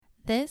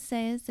This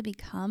is the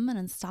Become an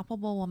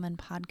Unstoppable Woman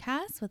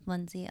podcast with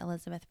Lindsay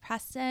Elizabeth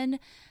Preston,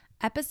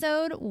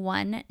 episode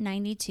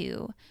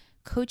 192,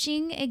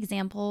 Coaching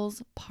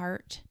Examples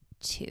Part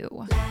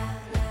 2.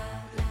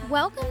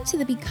 Welcome to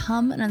the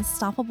Become an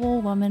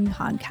Unstoppable Woman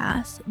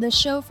podcast, the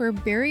show for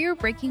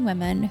barrier-breaking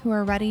women who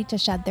are ready to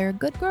shed their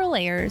good girl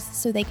layers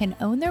so they can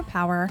own their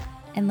power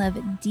and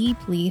live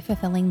deeply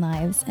fulfilling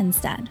lives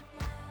instead.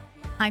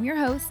 I'm your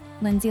host,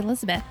 Lindsay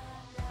Elizabeth.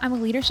 I'm a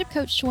leadership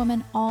coach to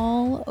women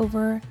all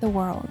over the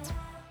world.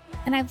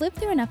 And I've lived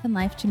through enough in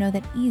life to know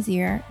that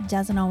easier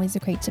doesn't always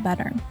equate to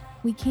better.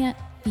 We can't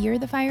fear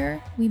the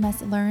fire, we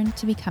must learn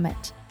to become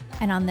it.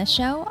 And on this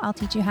show, I'll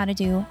teach you how to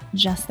do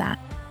just that.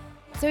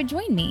 So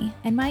join me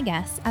and my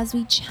guests as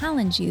we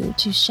challenge you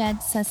to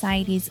shed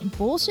society's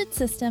bullshit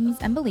systems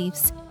and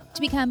beliefs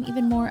to become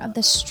even more of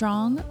the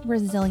strong,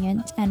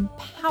 resilient, and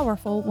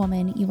powerful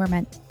woman you were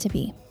meant to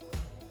be.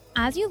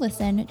 As you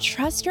listen,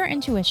 trust your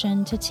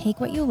intuition to take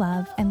what you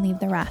love and leave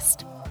the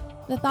rest.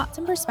 The thoughts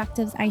and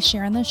perspectives I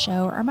share on the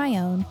show are my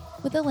own,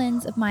 with the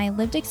lens of my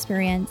lived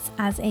experience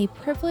as a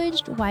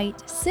privileged,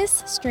 white,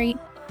 cis, straight,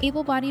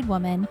 able-bodied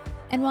woman.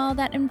 And while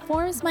that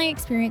informs my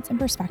experience and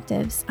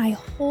perspectives, I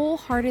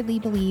wholeheartedly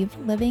believe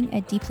living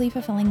a deeply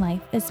fulfilling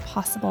life is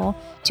possible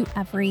to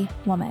every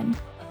woman.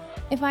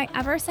 If I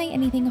ever say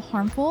anything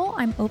harmful,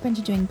 I'm open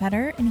to doing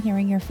better and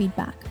hearing your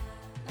feedback.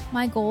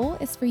 My goal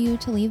is for you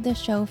to leave this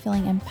show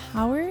feeling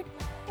empowered,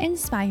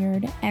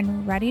 inspired,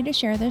 and ready to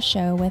share this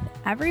show with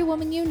every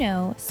woman you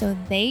know so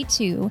they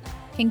too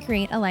can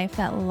create a life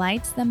that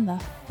lights them the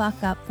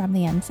fuck up from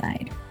the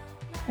inside.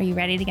 Are you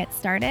ready to get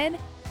started?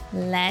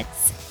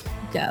 Let's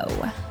go.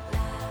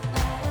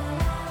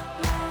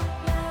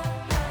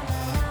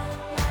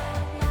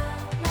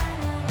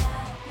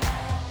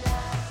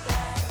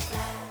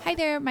 Hi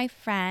there, my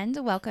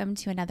friend. Welcome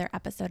to another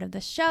episode of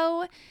the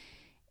show.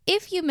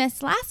 If you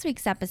missed last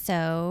week's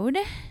episode,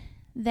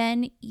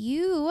 then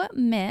you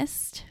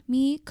missed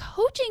me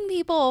coaching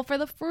people for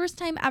the first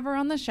time ever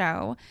on the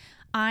show.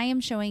 I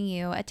am showing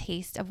you a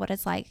taste of what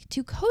it's like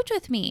to coach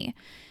with me.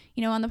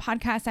 You know, on the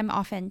podcast, I'm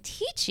often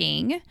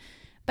teaching,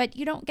 but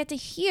you don't get to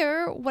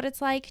hear what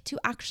it's like to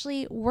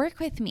actually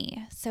work with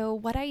me. So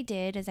what I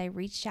did is I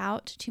reached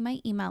out to my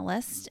email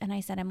list and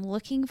I said, I'm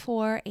looking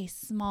for a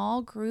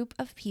small group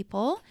of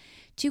people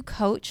to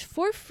coach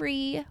for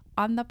free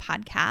on the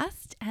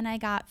podcast. And I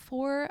got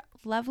 4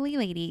 lovely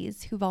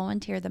ladies who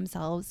volunteered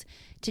themselves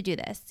to do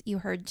this. You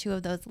heard 2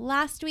 of those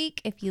last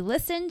week. If you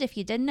listened, if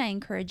you didn't, I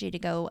encourage you to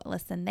go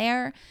listen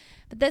there.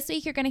 But this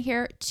week, you're going to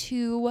hear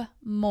 2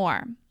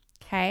 more.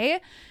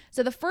 Okay.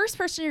 So the first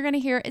person you're going to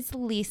hear is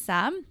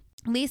Lisa.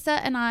 Lisa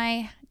and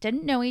I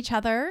didn't know each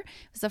other.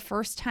 It was the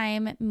first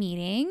time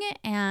meeting,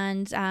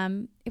 and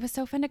it was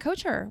so fun to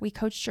coach her. We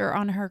coached her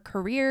on her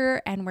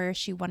career and where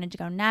she wanted to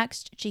go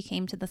next. She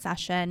came to the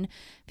session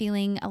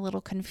feeling a little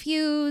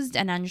confused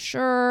and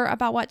unsure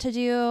about what to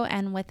do,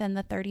 and within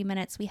the 30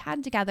 minutes we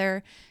had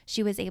together,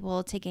 she was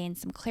able to gain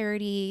some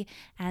clarity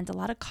and a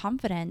lot of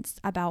confidence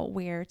about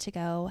where to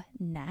go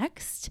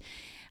next.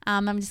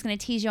 I'm just going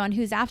to tease you on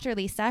who's after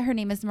Lisa. Her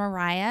name is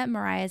Mariah.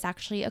 Mariah is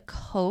actually a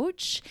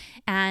coach,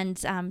 and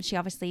she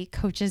obviously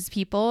coaches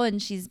people,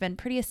 and she's been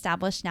pretty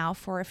established now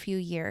for a few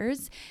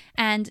years.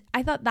 And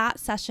I thought that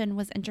session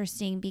was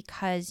interesting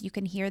because you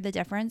can hear the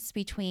difference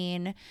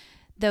between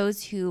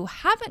those who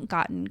haven't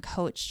gotten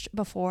coached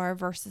before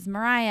versus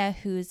Mariah,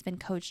 who's been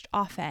coached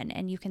often.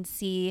 And you can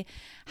see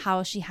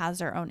how she has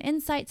her own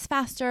insights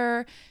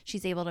faster.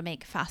 She's able to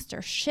make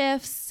faster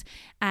shifts.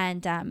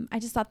 And I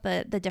just thought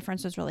the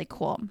difference was really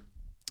cool.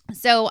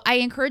 So I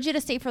encourage you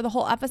to stay for the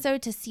whole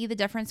episode to see the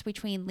difference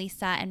between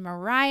Lisa and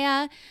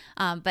Mariah.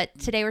 But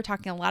today we're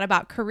talking a lot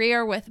about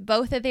career with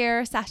both of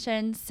their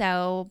sessions.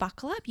 So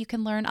buckle up. You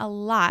can learn a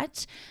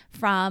lot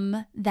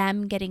from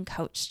them getting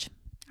coached.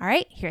 All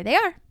right, here they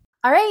are.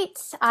 All right,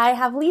 I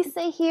have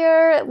Lisa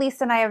here.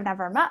 Lisa and I have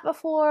never met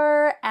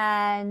before,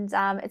 and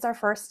it's our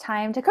first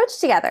time to coach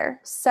together.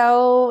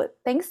 So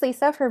thanks,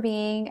 Lisa, for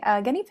being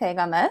a guinea pig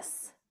on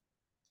this.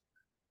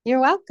 You're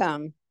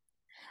welcome.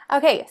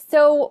 Okay,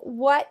 so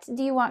what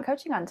do you want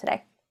coaching on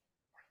today?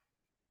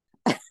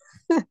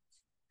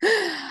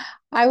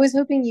 I was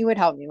hoping you would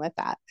help me with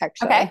that,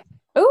 actually. Okay.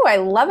 Ooh, I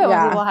love it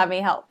when people have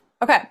me help.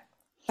 Okay.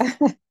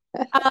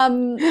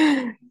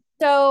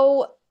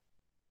 So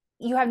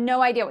you have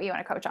no idea what you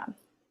want to coach on?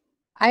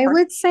 I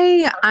would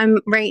say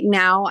I'm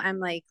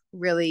like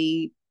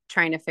really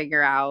trying to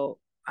figure out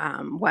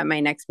what my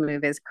next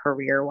move is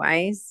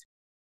career-wise.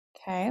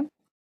 Okay.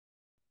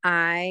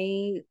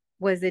 I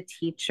was a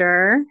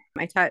teacher.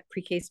 I taught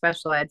pre-K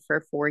special ed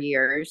for 4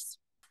 years.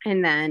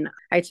 And then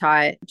I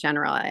taught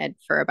general ed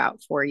for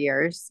about 4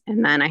 years.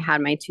 And then I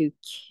had my 2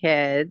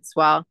 kids.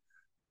 Well,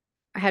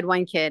 I had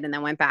 1 kid and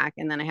then went back,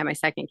 and then I had my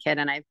second kid,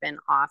 and I've been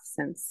off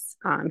since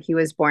he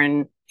was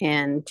born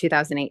in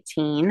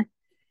 2018.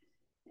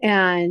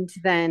 And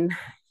then,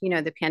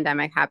 the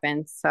pandemic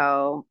happened.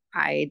 So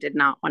I did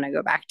not want to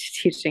go back to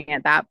teaching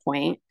at that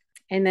point.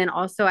 And then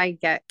also I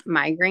get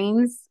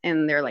migraines,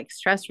 and they're like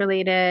stress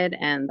related,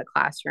 and the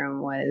classroom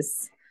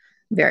was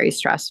very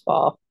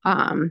stressful.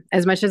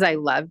 As much as I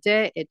loved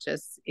it,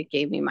 it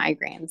gave me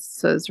migraines.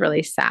 So it was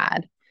really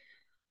sad.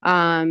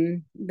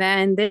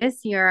 Then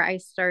this year I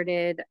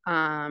started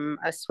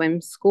a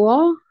swim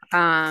school.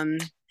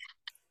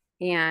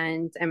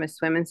 And I'm a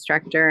swim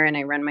instructor and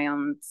I run my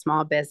own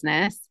small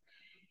business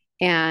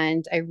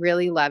and I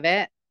really love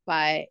it.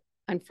 But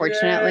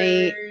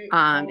unfortunately,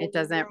 it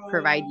doesn't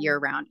provide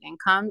year-round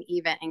income,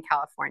 even in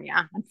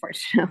California,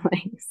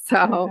 unfortunately.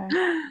 So,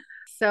 Okay.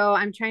 so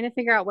I'm trying to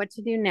figure out what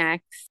to do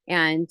next.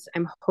 And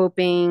I'm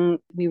hoping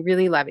we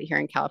really love it here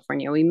in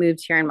California. We moved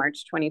here in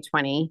March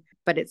 2020,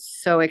 but it's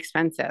so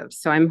expensive.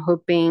 So I'm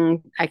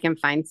hoping I can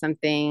find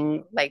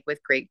something like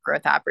with great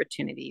growth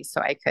opportunities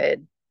so I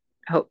could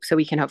hope so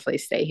we can hopefully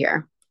stay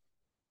here.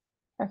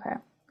 Okay.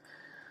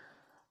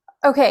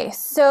 Okay,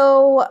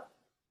 so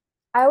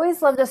I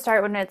always love to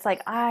start when it's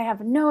like, I have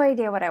no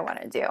idea what I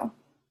want to do.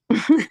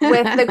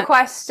 With the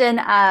question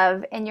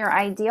of, in your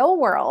ideal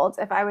world,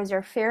 if I was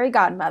your fairy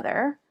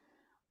godmother,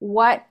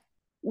 what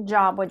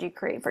job would you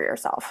create for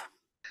yourself?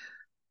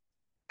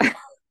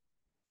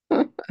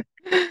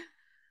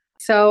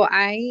 So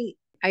I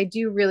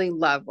do really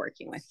love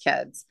working with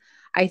kids.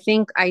 I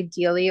think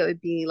ideally it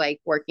would be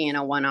like working in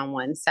a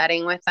one-on-one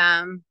setting with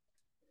them,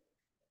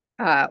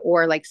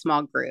 or like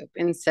small group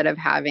instead of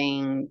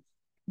having,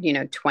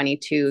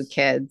 22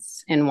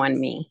 kids and one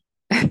me.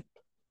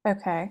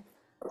 Okay.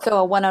 So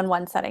a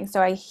one-on-one setting.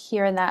 So I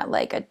hear in that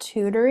like a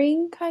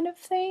tutoring kind of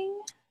thing.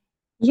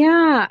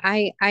 Yeah,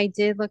 I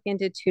did look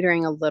into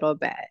tutoring a little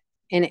bit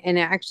and it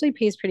actually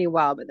pays pretty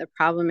well, but the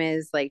problem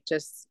is like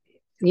just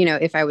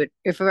if I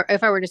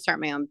were to start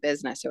my own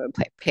business, it would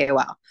pay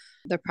well.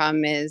 The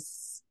problem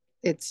is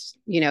it's,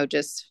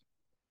 just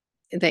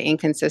the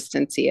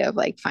inconsistency of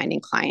like finding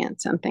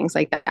clients and things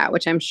like that,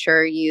 which I'm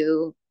sure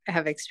you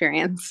have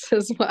experienced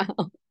as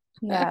well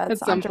Yeah,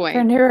 it's at some point.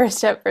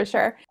 entrepreneurship for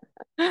sure.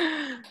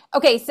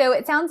 Okay, so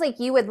it sounds like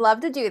you would love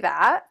to do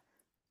that,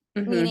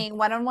 Hmm. meaning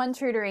one-on-one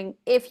tutoring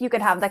if you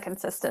could have the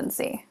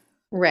consistency.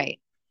 Right.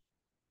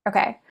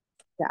 Okay.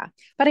 Yeah.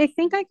 But I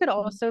think I could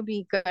also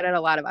be good at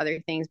a lot of other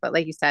things. But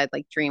like you said,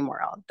 like dream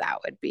world,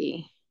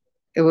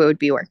 it would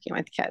be working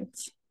with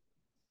kids.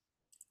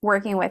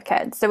 Working with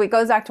kids. So it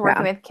goes back to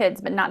working Yeah. with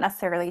kids, but not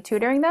necessarily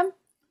tutoring them.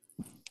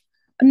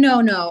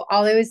 No, no.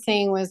 All I was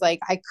saying was like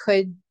I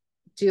could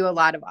do a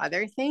lot of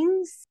other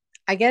things.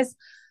 I guess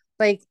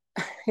like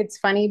it's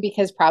funny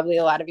because probably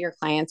a lot of your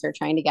clients are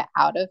trying to get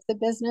out of the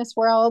business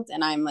world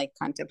and I'm like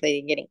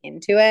contemplating getting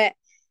into it.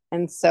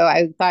 And so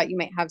I thought you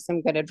might have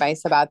some good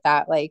advice about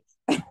that. Like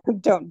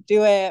don't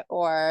do it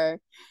or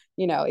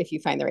if you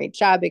find the right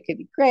job, it could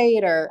be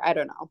great or I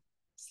don't know.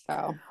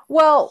 So,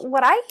 Well,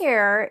 what I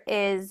hear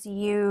is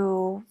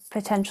you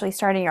potentially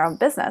starting your own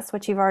business,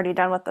 which you've already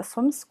done with the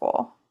swim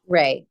school.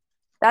 right.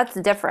 That's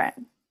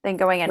different than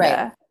going Right.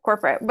 into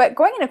corporate. But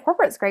going into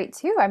corporate is great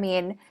too. I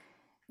mean,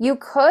 you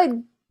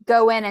could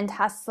go in and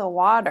test the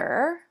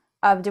water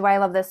of do I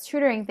love this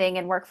tutoring thing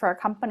and work for a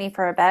company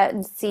for a bit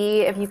and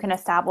see if you can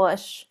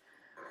establish,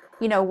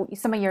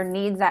 some of your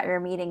needs that you're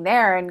meeting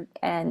there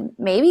and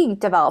maybe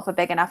develop a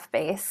big enough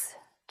base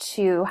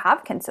to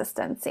have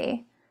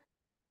consistency,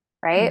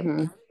 right?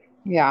 Hmm.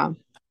 Yeah.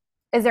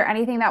 Is there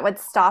anything that would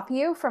stop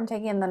you from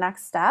taking the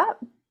next step?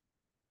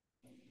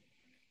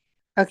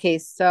 Okay.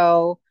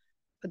 So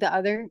the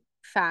other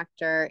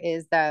factor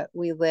is that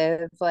we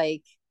live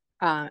like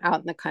out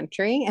in the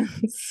country.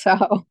 And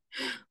so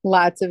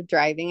lots of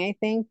driving, I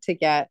think, to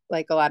get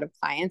like a lot of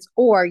clients.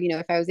 Or,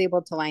 if I was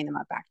able to line them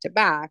up back to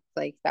back,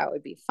 like that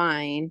would be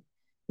fine,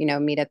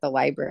 meet at the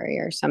library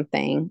or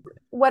something.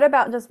 What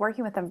about just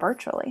working with them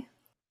virtually?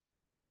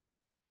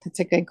 That's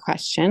a good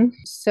question.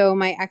 So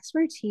my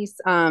expertise,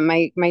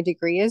 my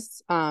degree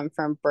is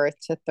from birth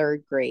to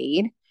third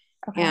grade.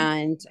 Okay.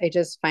 And I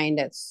just find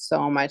it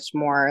so much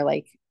more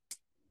like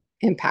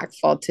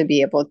impactful to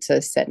be able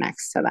to sit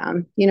next to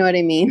them. You know what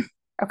I mean?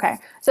 Okay.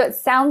 So it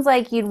sounds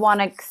like you'd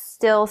want to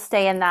still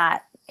stay in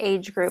that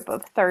age group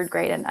of third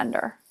grade and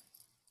under.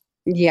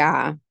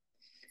 Yeah.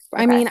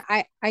 I Okay. mean,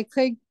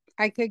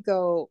 I could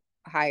go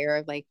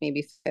higher, like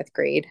maybe fifth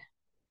grade.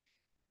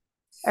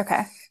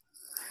 Okay.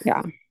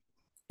 Yeah.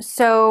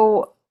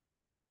 So,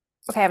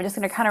 okay, I'm just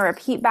going to kind of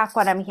repeat back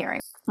what I'm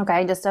hearing.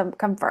 Okay, just to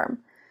confirm.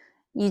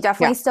 You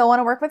definitely Yeah. still want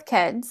to work with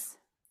kids.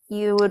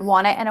 You would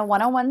want it in a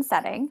one-on-one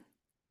setting.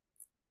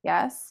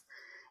 Yes.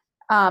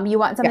 You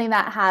want Yeah. something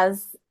that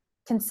has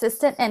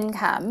consistent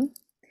income,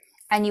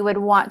 and you would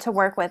want to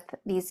work with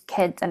these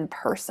kids in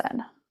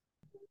person.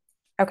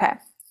 Okay.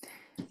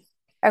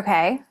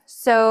 Okay.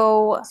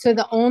 So, So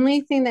the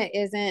only thing that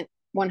isn't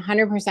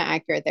 100%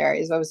 accurate there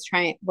is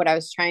what I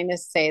was trying to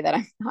say that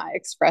I'm not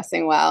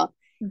expressing well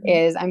mhm.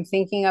 is I'm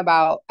thinking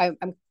about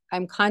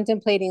I'm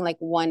contemplating like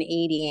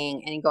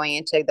 180ing and going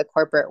into the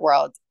corporate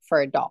world for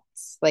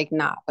adults, like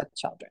not with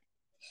children.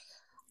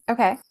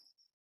 Okay.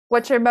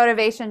 What's your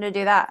motivation to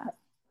do that?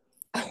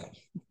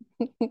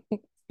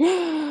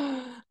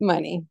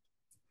 Money.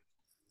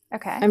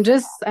 Okay.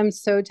 I'm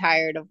so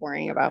tired of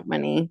worrying about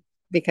money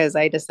because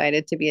I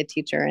decided to be a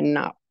teacher and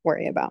not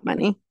worry about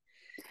money.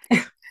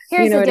 You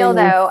Here's know the what I deal mean?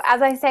 though.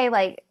 As I say,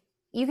 like,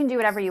 you can do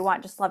whatever you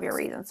want, just love your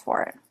reasons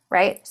for it,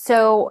 right?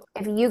 So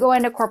if you go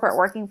into corporate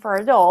working for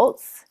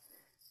adults,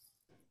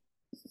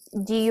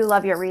 do you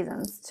love your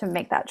reasons to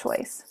make that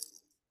choice?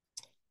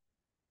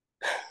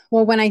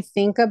 Well, when I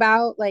think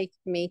about like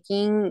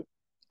making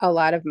a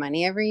lot of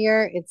money every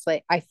year, it's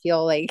like I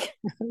feel like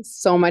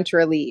so much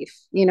relief.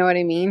 You know what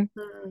I mean?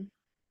 Mm.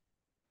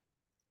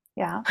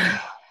 Yeah.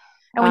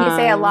 And when you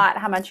say a Um, lot,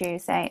 how much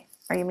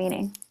are you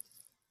meaning?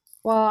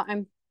 well,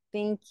 I'm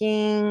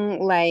thinking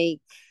like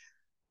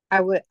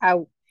I would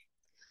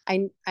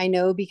I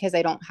know because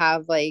I don't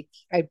have like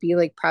I'd be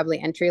like probably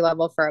entry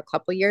level for a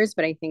couple years,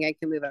 but I think I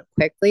can move up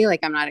quickly. Like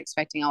I'm not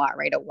expecting a lot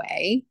right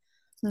away,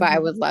 but I Hmm.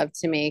 would love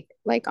to make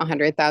like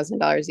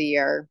 $100,000 a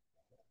year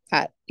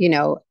at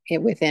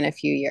within a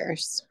few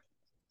years.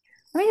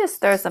 Let me just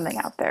throw something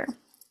out there.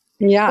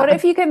 What Yeah.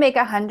 if you could make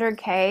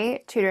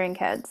 100K tutoring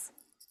kids?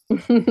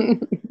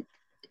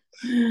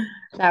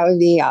 That would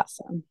be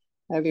awesome.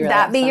 That would be Would really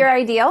that be your awesome.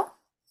 ideal?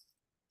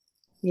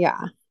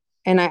 Yeah.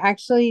 And I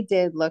actually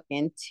did look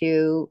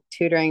into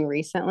tutoring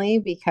recently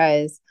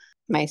because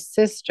my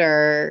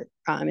sister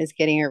is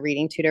getting a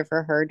reading tutor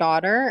for her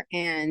daughter.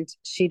 And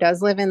she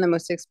does live in the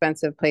most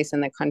expensive place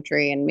in the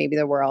country and maybe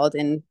the world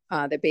in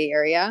the Bay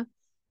Area.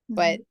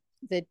 But Mhm.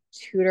 the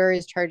tutor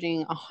is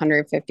charging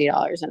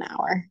 $150 an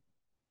hour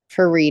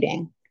for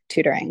reading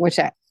tutoring,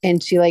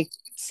 and she like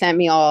sent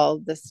me all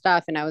the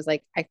stuff. And I was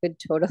like, I could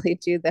totally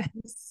do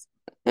this.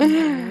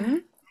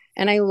 Mhm.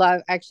 And I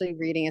love actually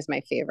reading is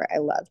my favorite. I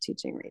love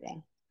teaching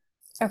reading.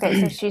 Okay,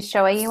 so she's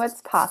showing you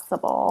what's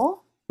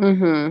possible.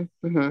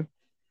 Mm-hmm. Mm-hmm.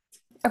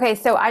 Okay,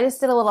 so I just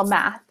did a little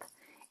math.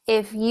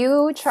 If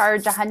you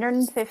charge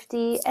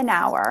 150 an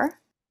hour,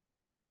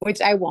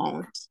 Which I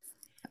won't.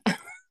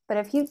 but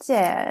if you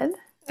did,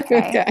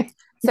 okay, Okay.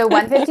 so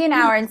 150 an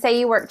hour and say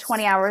you work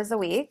 20 hours a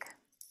week,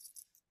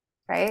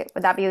 right?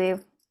 Would that be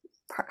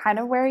kind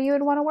of where you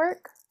would want to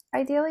work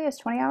ideally is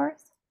 20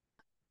 hours?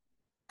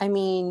 I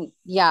mean,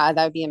 yeah,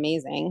 that would be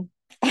amazing.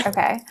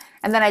 Okay.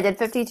 And then I did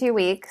 52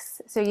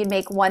 weeks, so you'd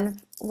make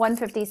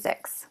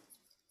 156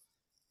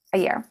 a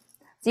year.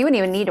 So you wouldn't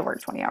even need to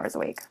work 20 hours a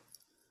week.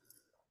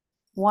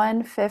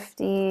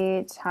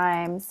 150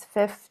 times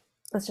 50,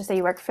 let's just say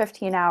you work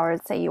 15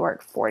 hours, say you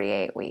work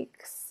 48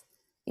 weeks.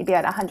 You'd be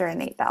at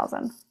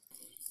 108,000.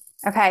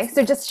 Okay,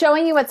 so just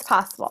showing you what's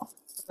possible,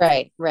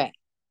 Right, right.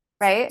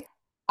 right?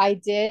 I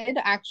did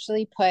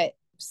actually put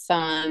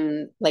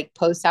some like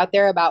posts out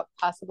there about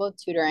possible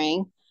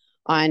tutoring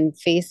on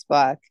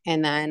Facebook.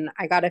 And then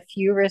I got a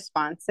few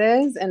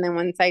responses. And then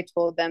once I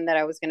told them that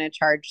I was going to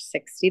charge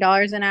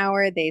 $60 an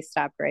hour, they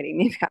stopped writing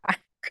me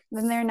back.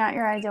 Then they're not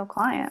your ideal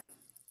client.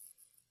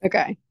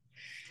 Okay.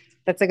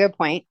 That's a good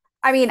point.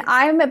 I mean,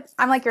 I'm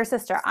like your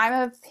sister. I'm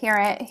a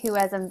parent who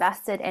has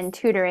invested in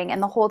tutoring,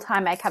 and the whole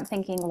time I kept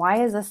thinking,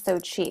 why is this so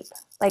cheap?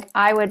 Like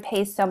I would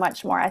pay so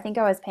much more. I think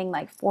I was paying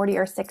like 40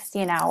 or 60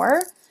 an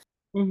hour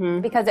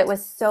Mm-hmm. because it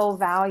was so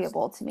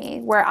valuable to me.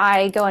 Where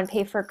I go and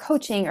pay for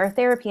coaching or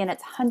therapy and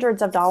it's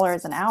hundreds of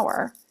dollars an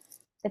hour.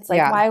 It's like,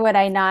 Yeah. why would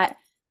I not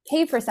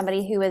pay for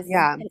somebody who is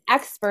Yeah. an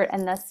expert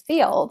in this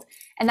field?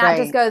 And that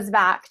just Right. goes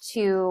back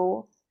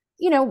to,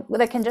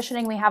 the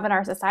conditioning we have in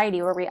our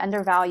society where we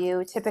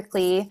undervalue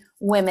typically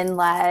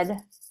women-led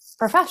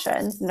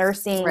professions,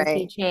 nursing, Right.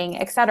 teaching,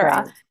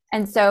 etc. Right.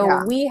 And so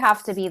Yeah. we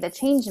have to be the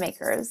change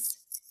makers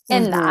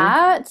in Mm-hmm.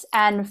 that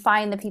and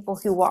find the people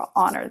who will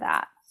honor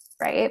that,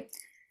 right?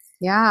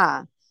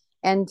 Yeah.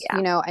 And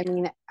Yeah, I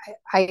mean,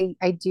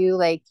 I do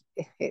like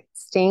it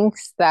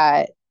stinks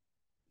that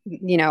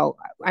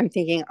I'm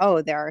thinking,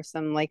 oh, there are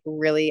some like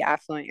really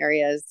affluent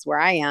areas where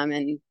I am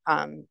in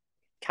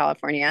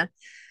California,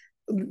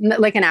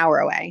 like an hour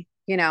away,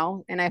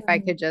 and if I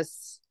mhm. could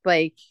just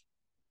like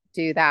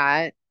do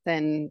that,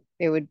 then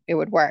it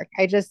would work.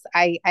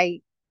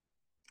 I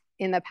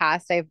in the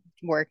past I've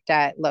worked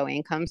at low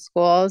income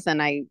schools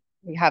and I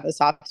have a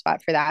soft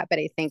spot for that, but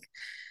I think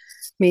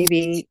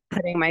maybe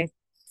putting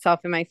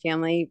myself and my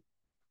family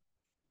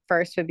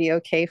first would be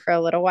okay for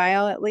a little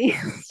while at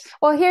least.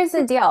 Well, here's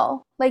the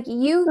deal. Like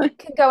you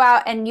can go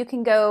out and you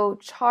can go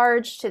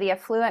charge to the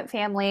affluent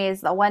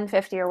families the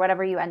 150 or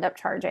whatever you end up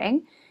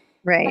charging.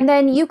 And Right.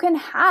 then you can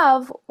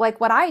have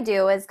like what I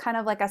do is kind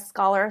of like a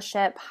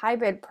scholarship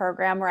hybrid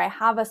program where I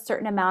have a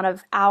certain amount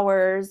of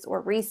hours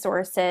or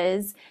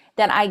resources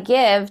that I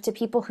give to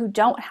people who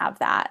don't have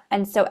that.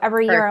 And so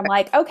every year I'm Perfect.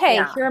 like, okay,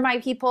 Yeah. here are my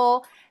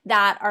people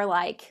that are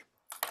like,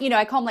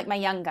 I call them like my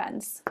young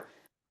guns.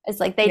 It's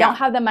like they don't Yeah.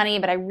 have the money,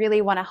 but I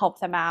really want to help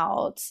them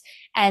out.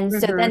 And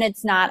so Hmm. then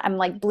it's not, I'm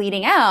like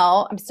bleeding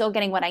out. I'm still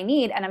getting what I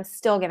need and I'm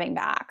still giving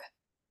back.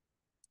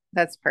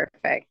 That's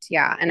perfect.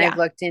 Yeah. And I've Yeah,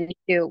 looked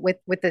into with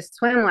the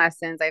swim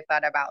lessons, I've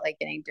thought about like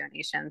getting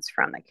donations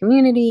from the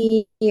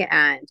community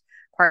and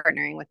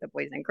partnering with the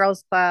Boys and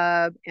Girls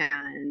Club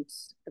and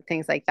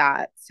things like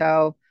that.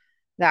 So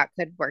that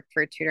could work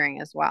for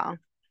tutoring as well.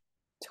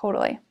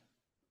 totally.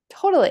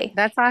 Totally.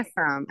 That's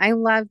awesome. I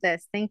love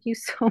this. Thank you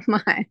so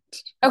much.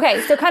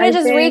 Okay, so kind of I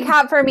just think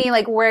recap for me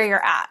like where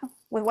you're at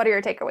with what are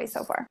your takeaways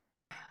so far?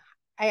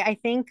 I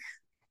think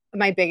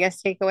my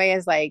biggest takeaway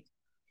is like,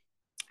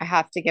 I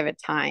have to give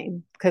it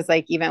time because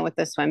like even with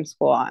the swim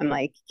school, I'm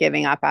like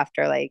giving up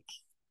after like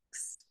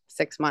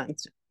 6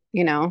 months,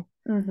 you know?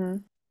 Mm-hmm.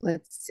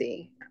 Let's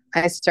see.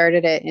 I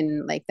started it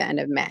in like the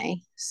end of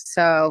May.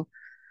 So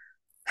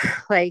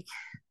like,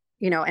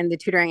 and the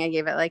tutoring I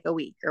gave it like a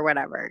week or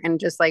whatever and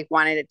just like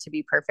wanted it to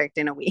be perfect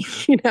in a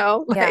week, Yeah.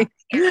 like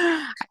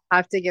I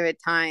have to give it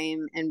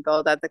time and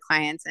build up the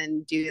clients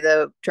and do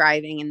the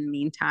driving in the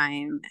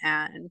meantime.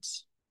 And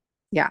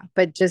yeah,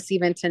 but just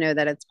even to know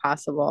that it's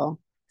possible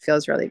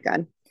feels really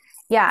good.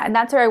 Yeah. And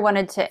that's where I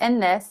wanted to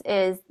end this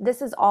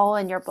is all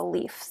in your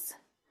beliefs.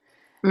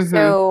 Mm-hmm.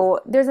 So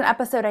there's an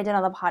episode I did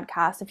on the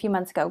podcast a few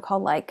months ago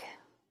called like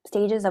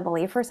stages of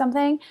belief or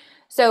something.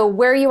 So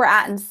where you were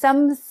at in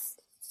some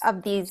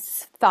of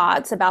these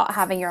thoughts about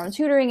having your own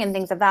tutoring and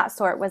things of that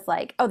sort was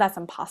like, oh, that's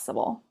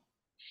impossible.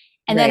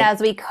 And then Right. as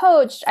we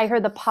coached, I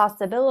heard the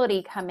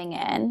possibility coming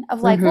in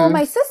of like, well, Mm-hmm.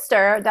 my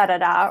sister, da da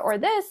da, or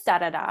this, da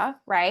da da,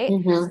 right?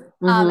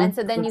 Mm-hmm. And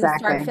so Mm-hmm. then you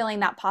start Exactly. feeling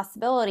that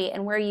possibility.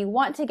 And where you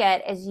want to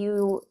get is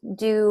you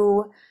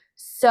do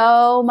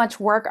so much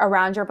work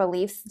around your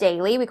beliefs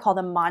daily. We call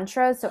them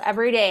mantras. So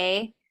every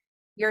day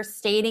you're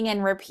stating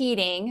and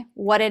repeating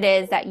what it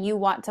is that you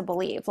want to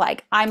believe.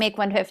 Like, I make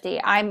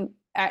 150, I'm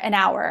an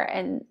hour,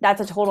 and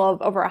that's a total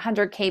of over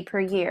 100K per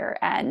year.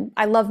 And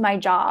I love my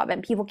job,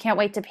 and people can't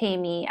wait to pay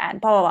me,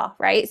 and blah, blah, blah,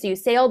 right? So you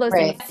say all those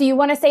things. Right. So you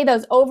want to say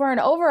those over and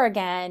over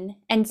again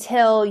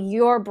until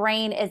your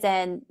brain is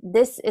in,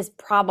 this is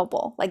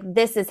probable, like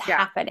this is Yeah.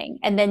 happening.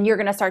 And then you're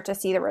going to start to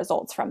see the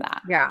results from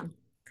that. Yeah. And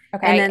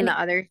Okay. then And the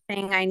other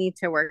thing I need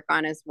to work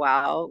on as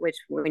well, which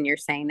when you're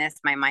saying this,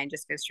 my mind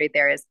just goes straight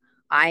there is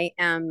I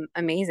am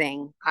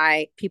amazing.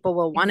 People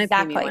will want to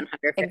pay me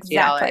exactly,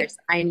 exactly. $150.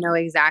 I know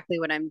exactly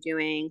what I'm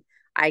doing.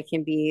 I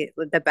can be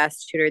the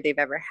best tutor they've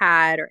ever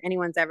had or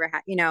anyone's ever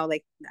had,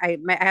 like I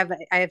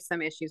have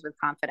some issues with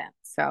confidence.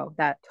 So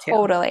that too.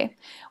 Totally.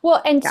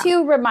 Well, and Yeah.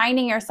 two,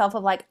 reminding yourself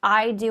of like,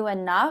 I do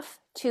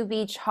enough to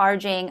be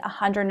charging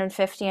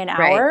 150 an Right.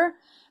 hour Right.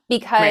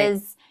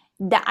 because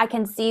that I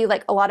can see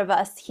like a lot of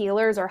us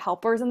healers or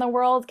helpers in the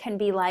world can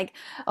be like,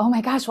 oh my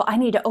gosh, well, I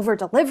need to over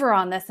deliver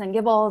on this and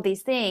give all of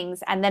these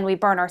things. And then we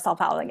burn ourselves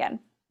out again,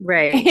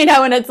 Right.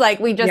 and it's like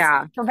we just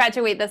Yeah.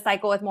 perpetuate this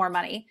cycle with more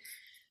money.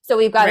 So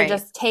we've got to Right.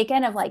 just take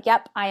in of like,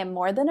 yep, I am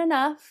more than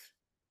enough.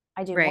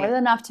 I do more Right. than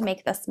enough to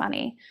make this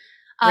money.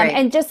 Right.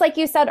 And just like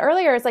you said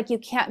earlier, it's like you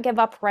can't give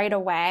up right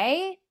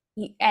away.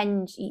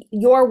 And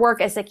your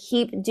work is to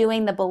keep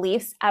doing the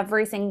beliefs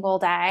every single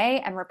day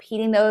and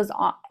repeating those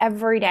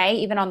every day,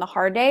 even on the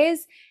hard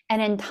days.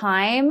 And in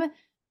time,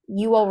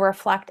 you will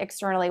reflect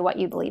externally what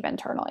you believe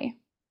internally.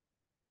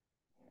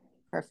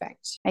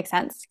 Perfect. Makes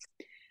sense?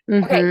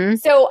 Okay, Mm-hmm.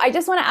 so I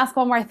just want to ask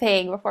one more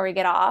thing before we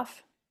get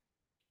off.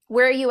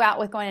 Where are you at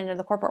with going into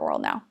the corporate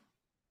world now?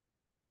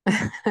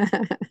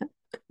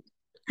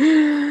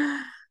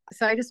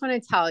 So I just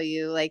want to tell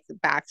you like the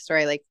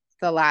backstory, like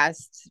the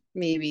last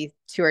maybe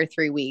 2 or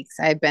 3 weeks,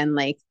 I've been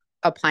like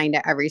applying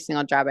to every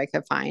single job I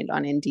could find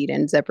on Indeed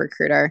and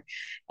ZipRecruiter,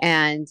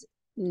 and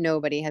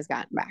nobody has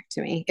gotten back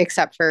to me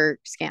except for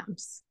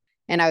scams.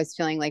 And I was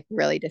feeling like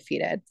really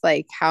defeated.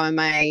 Like, how am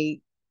I,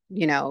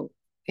 you know,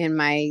 in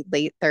my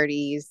late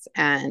 30s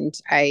and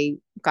I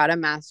got a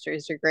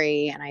master's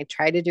degree and I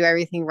tried to do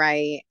everything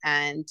right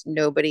and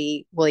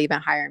nobody will even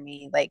hire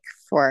me like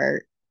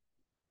for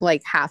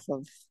like half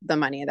of the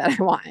money that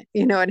I want.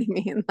 You know what I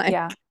mean? Like,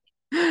 Yeah.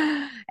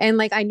 and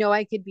like, I know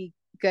I could be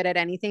good at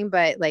anything,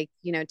 but like,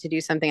 to do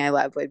something I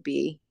love would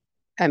be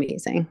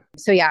amazing.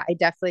 So yeah, I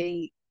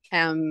definitely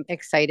am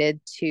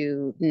excited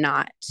to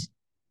not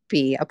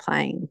be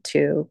applying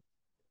to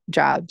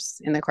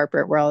jobs in the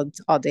corporate world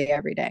all day,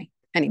 every day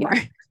anymore.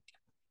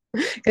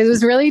 Yeah. It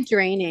was really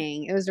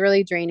draining. It was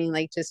really draining,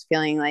 like just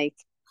feeling like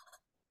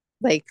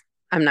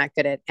I'm not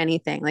good at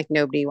anything. Like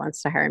nobody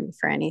wants to hire me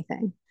for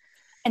anything.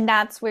 And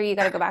that's where you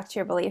got to go back to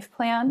your belief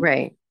plan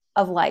Right.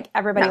 of like,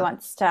 everybody Yeah.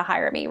 wants to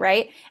hire me,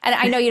 right? And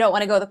I know you don't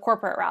want to go the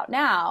corporate route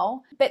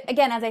now, but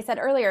again, as I said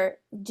earlier,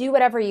 do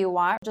whatever you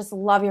want. Just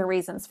love your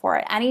reasons for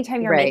it.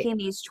 Anytime you're Right. making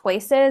these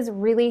choices,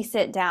 really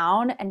sit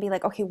down and be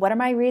like, okay, what are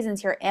my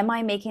reasons here? Am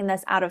I making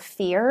this out of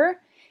fear?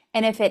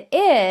 And if it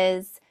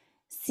is,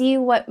 see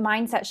what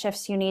mindset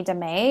shifts you need to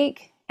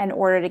make in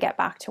order to get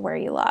back to where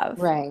you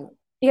love. Right.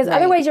 Because Right.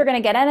 otherwise, you're going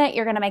to get in it,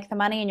 you're going to make the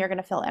money, and you're going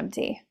to feel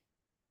empty.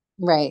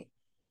 Right.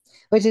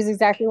 Which is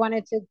exactly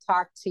wanted to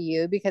talk to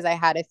you because I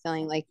had a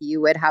feeling like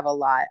you would have a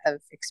lot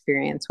of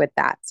experience with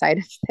that side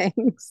of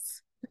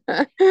things.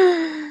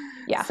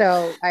 Yeah.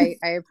 So I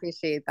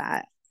appreciate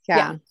that. Yeah.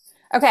 Yeah.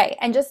 Okay.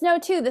 And just know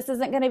too, this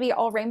isn't going to be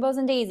all rainbows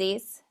and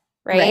daisies,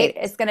 right? Right.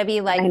 It's going to be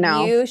I like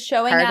know. you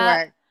showing Hard up,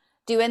 work,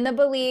 doing the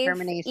belief, even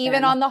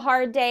determination. on the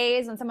hard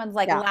days when someone's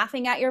like Yeah.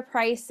 laughing at your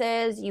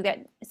prices, you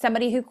get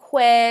somebody who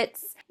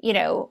quits,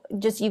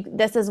 just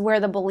this is where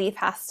the belief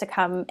has to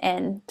come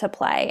into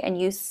play and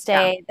you Yeah.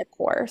 stay the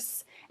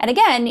course. And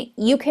again,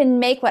 you can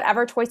make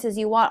whatever choices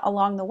you want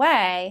along the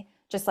way.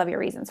 Just love your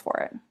reasons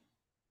for it.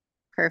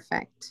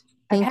 Perfect.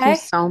 Thank you Okay.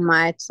 so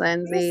much, You're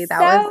Lindsay.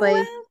 That was so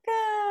like,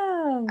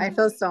 I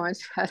feel so much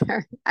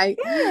better. Good.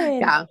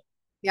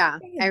 Yeah, I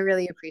Good.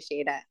 really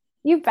appreciate it.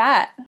 You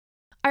bet.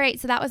 All right,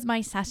 so that was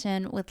my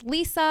session with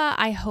Lisa.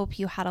 I hope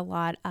you had a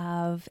lot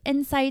of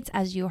insights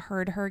as you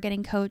heard her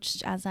getting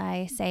coached. As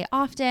I say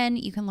often,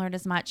 you can learn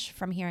as much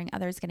from hearing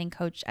others getting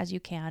coached as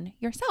you can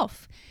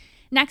yourself.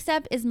 Next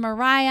up is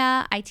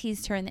Mariah. I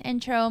teased her in the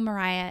intro.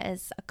 Mariah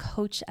is a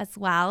coach as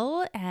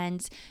well,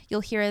 and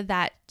you'll hear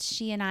that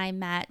she and I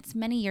met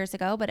many years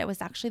ago, but it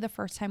was actually the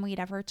first time we'd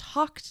ever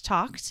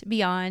talked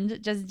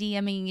beyond just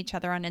DMing each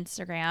other on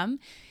Instagram.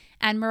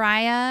 And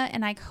Mariah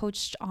and I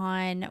coached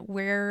on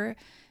where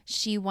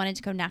she wanted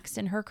to go next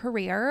in her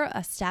career,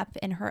 a step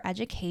in her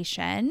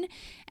education,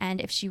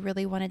 and if she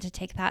really wanted to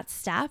take that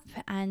step.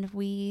 And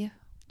we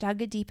dug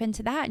deep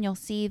into that, and you'll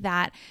see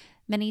that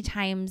many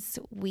times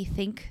we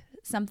think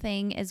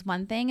something is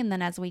one thing, and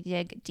then as we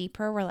dig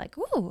deeper, we're like,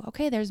 ooh,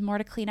 okay, there's more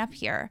to clean up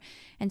here.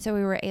 And so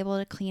we were able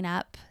to clean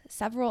up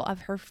several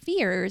of her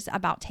fears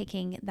about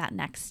taking that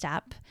next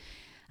step.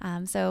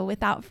 So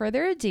without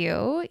further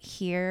ado,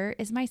 here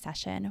is my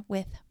session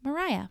with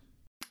Mariah.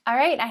 All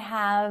right, I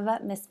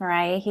have Miss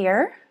Mariah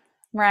here.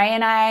 Mariah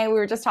and I, we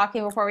were just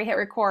talking before we hit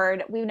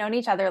record. We've known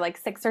each other like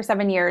 6 or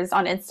 7 years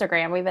on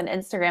Instagram. We've been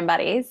Instagram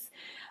buddies,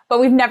 but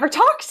we've never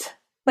talked,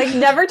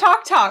 never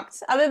talked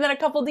other than a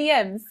couple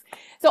DMs.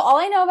 So all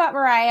I know about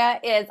Mariah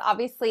is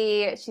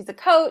obviously she's a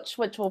coach,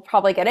 which we'll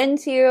probably get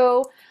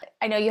into.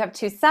 I know you have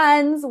 2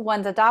 sons,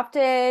 one's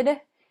adopted.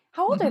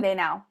 How old are they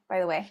now, by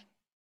the way?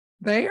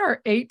 They are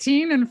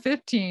 18 and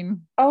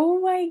 15. Oh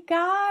my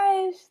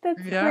gosh,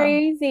 that's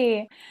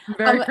crazy.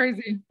 Very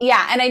crazy.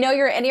 Yeah, and I know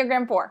you're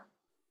Enneagram 4.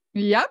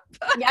 Yep.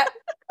 Yep.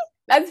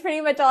 That's pretty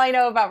much all I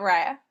know about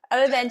Mariah,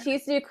 other than she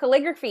used to do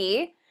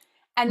calligraphy.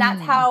 And that's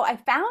how I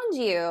found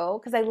you,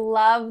 because I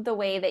love the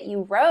way that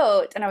you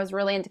wrote, and I was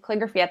really into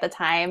calligraphy at the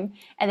time.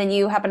 And then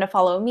you happened to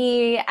follow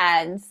me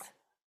and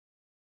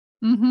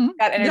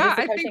got introduced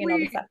to coaching and all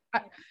this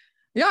stuff.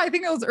 I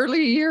think those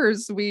early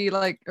years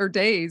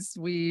days,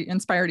 we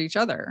inspired each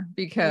other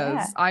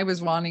because I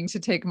was wanting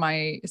to take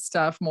my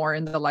stuff more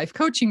in the life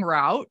coaching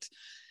route.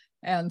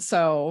 And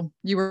so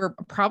you were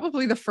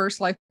probably the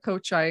first life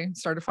coach I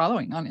started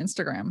following on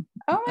Instagram.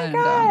 Oh my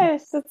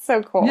gosh, that's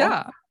so cool.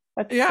 Yeah.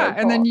 That's yeah. So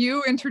cool. And then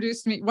you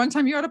introduced me one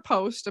time. You had a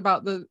post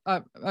about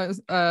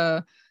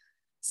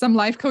some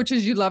life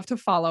coaches you love to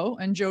follow,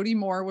 and Jody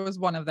Moore was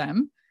one of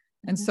them.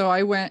 And so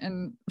I went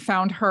and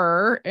found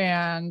her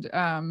and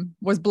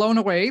was blown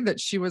away that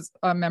she was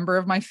a member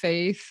of my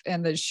faith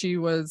and that she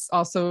was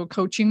also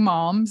coaching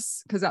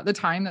moms, because at the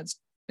time that's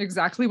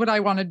exactly what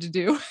I wanted to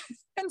do.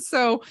 And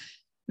so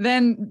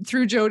then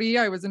through Jody,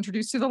 I was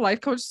introduced to the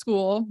life coach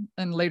school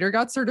and later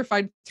got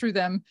certified through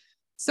them.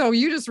 So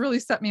you just really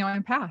set me on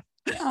a path.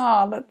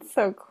 Oh, that's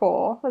so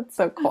cool. That's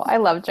so cool. I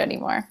love Jody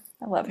Moore.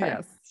 I love her.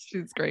 Yes,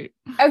 she's great.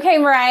 Okay,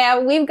 Mariah,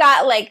 we've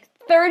got like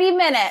 30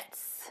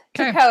 minutes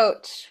to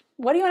coach.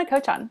 What do you want to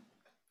coach on?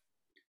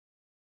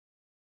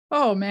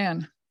 Oh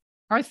man,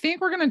 I think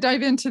we're going to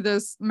dive into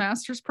this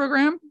master's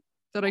program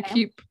that I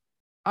keep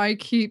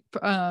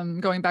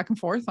going back and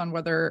forth on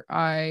whether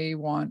I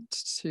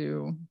want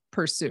to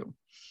pursue.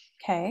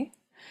 Okay.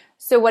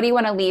 So what do you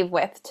want to leave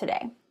with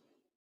today?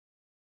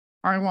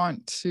 I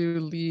want to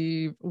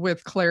leave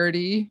with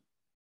clarity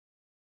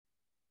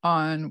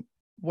on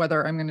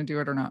whether I'm going to do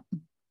it or not.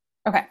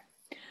 Okay.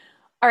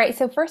 All right.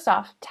 So first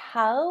off,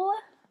 tell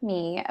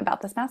me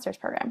about this master's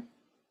program.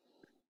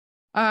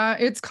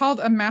 It's called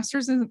a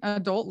Master's in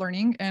Adult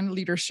Learning and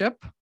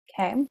Leadership.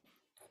 Okay.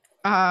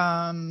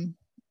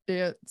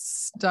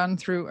 It's done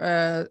through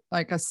a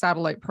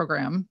satellite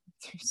program.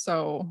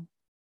 So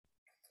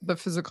the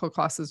physical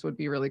classes would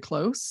be really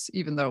close,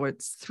 even though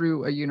it's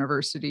through a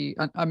university,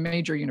 a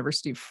major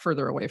university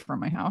further away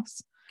from my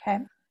house. Okay.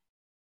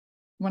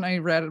 When I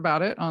read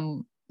about it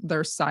on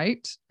their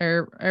site,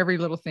 every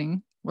little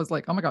thing was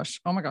like, oh my gosh,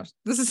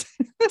 this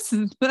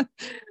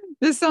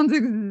sounds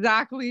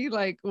exactly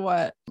like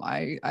what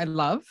I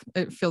love.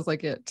 It feels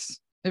like it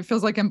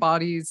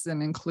embodies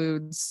and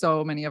includes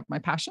so many of my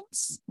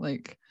passions.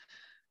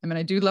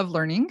 I do love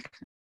learning.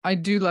 I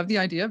do love the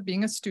idea of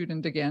being a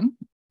student again.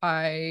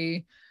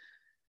 I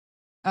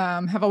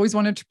have always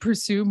wanted to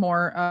pursue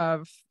more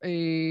of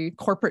a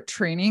corporate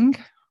training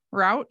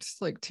route,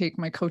 like take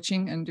my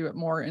coaching and do it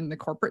more in the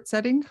corporate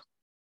setting.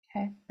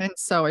 Okay. And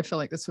so I feel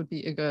like this would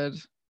be a good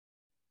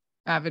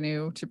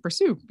avenue to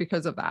pursue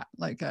because of that.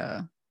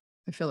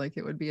 I feel like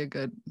it would be a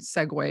good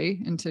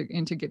segue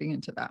into getting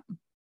into that.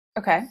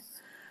 Okay.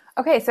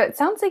 So it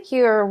sounds like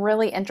you're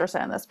really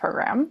interested in this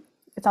program.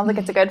 It sounds like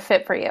it's a good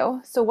fit for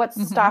you. So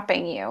what's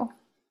stopping you?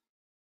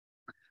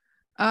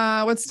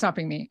 What's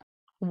stopping me?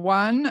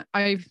 One,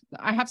 I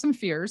have some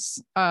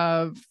fears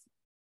of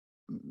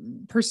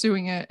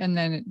pursuing it, and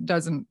then it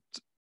doesn't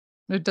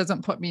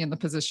put me in the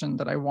position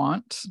that I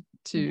want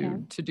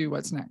to do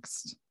what's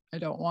next. I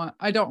don't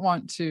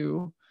want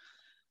to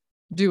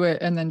do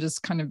it and then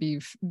just kind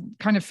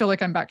of feel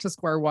like I'm back to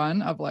square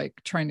one of like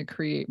trying to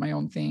create my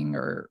own thing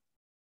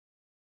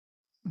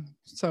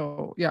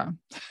so yeah.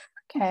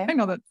 Okay. I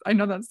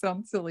know that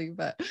sounds silly,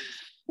 but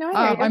No,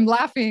 I hear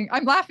you.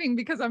 I'm laughing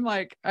because I'm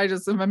like, I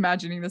just am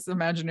imagining this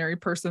imaginary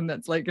person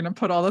that's like going to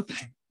put all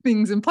the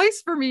things in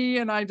place for me.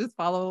 And I just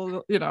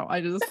follow,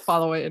 I just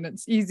follow it and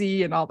it's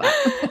easy and all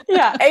that.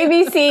 Yeah.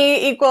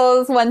 ABC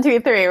equals 1, 2,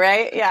 3,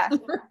 right? Yeah.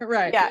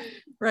 Right. Yeah.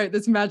 Right.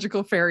 This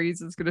magical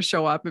fairies is going to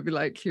show up and be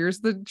like, here's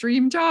the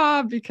dream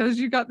job because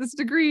you got this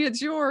degree.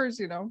 It's yours,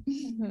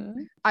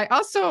 Mm-hmm. I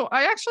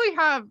actually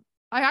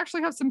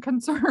have some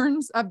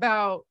concerns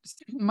about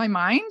my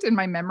mind and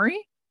my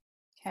memory.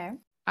 Okay.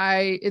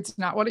 It's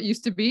not what it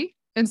used to be.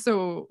 And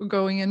so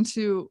going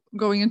into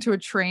a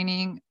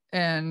training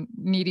and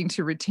needing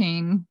to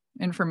retain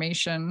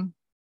information,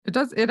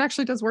 it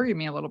actually does worry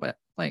me a little bit.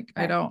 Like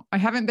Right. I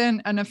haven't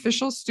been an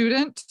official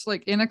student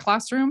like in a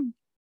classroom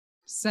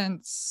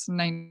since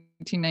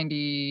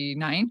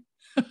 1999.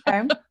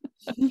 Okay.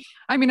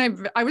 I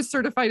mean, I was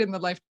certified in the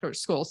life coach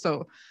school,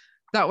 so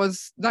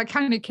that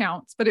kind of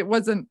counts, but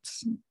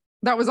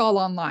that was all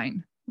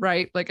online,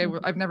 right? Like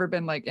I've never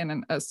been like in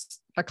an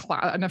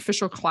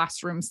official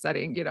classroom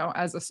setting,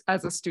 as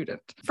a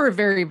student for a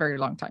very, very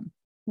long time.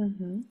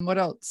 Mm-hmm. What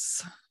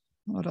else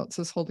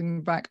is holding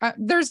me back?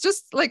 There's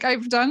just like,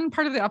 I've done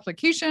part of the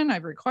application.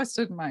 I've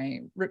requested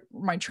my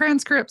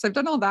transcripts. I've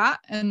done all that.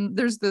 And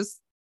there's this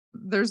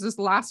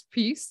last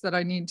piece that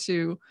I need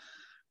to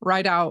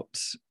write out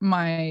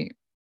my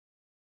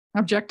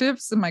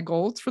objectives and my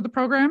goals for the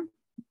program.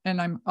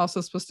 And I'm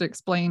also supposed to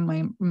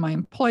explain my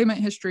employment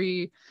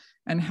history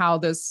and how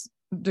this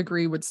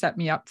degree would set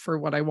me up for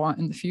what I want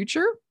in the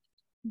future.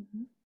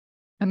 Mm-hmm.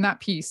 And that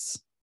piece,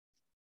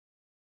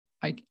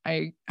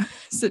 I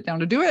sit down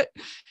to do it.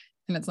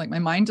 And it's like, my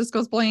mind just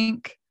goes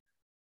blank.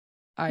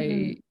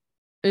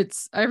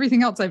 It's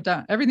everything else I've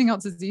done. Everything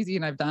else is easy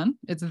and I've done.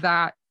 It's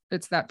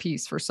that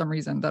piece for some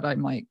reason that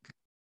I'm like,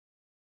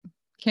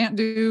 can't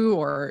do,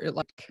 or it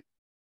like,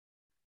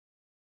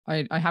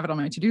 I have it on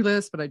my to-do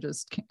list, but I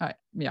just can't, I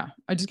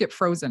just get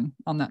frozen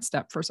on that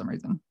step for some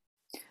reason.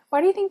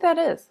 Why do you think that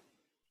is?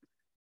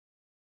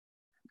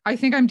 I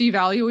think I'm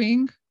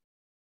devaluing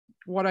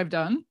what I've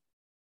done.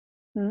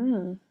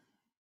 Mm.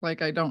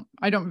 Like I don't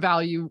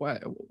value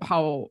what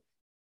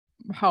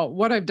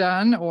I've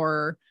done,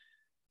 or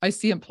I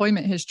see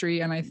employment history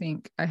and I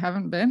think I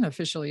haven't been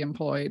officially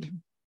employed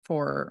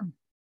for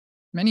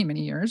many,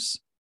 many years.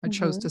 I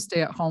chose to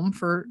stay at home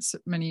for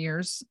many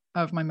years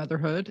of my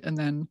motherhood and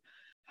then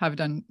have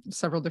done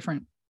several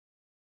different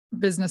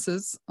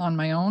businesses on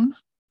my own.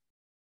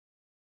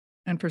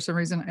 And for some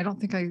reason, I don't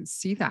think I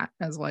see that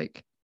as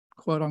like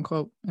quote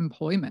unquote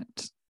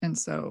employment. And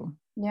so,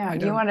 Yeah.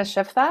 Do you want to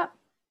shift that?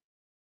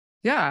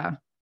 Yeah,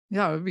 it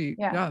would be,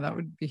 that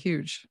would be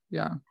huge.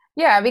 Yeah.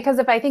 Yeah. Because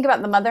if I think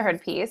about the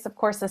motherhood piece, of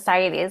course,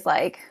 society is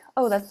like,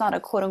 oh, that's not a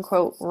quote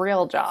unquote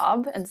real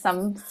job in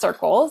some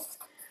circles,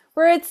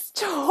 where it's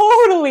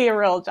totally a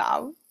real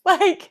job.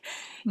 Like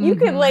you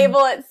could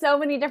label it so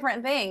many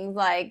different things,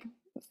 like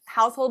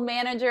household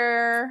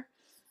manager,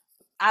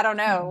 I don't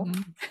know,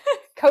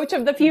 coach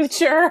of the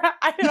future.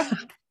 I don't know.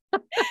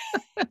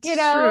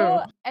 True.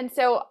 And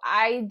so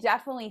I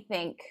definitely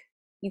think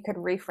you could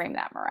reframe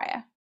that,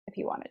 Mariah, if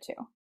you wanted to.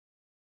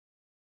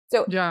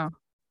 So yeah,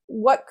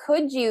 what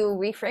could you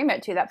reframe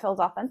it to that feels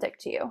authentic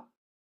to you?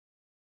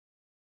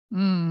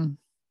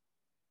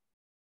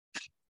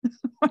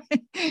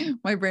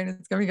 My brain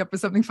is coming up with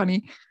something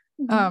funny.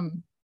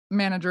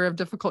 Manager of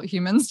difficult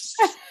humans.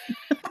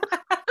 Isn't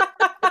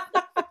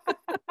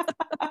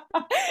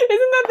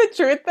that the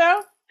truth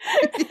though?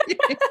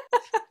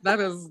 That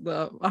is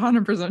the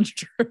 100%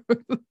 truth.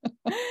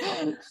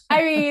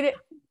 I mean,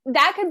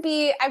 that could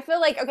be, I feel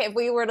like, okay, if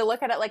we were to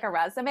look at it like a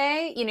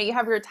resume, you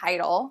have your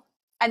title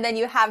and then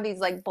you have these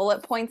like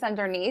bullet points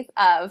underneath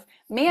of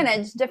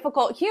manage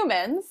difficult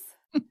humans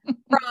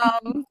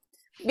from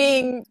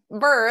being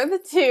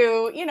birthed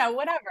to,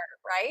 whatever,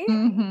 right?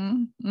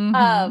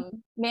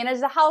 Manage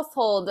the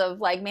household of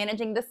like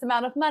managing this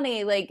amount of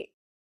money. Like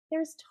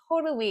there's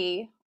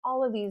totally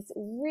all of these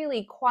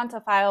really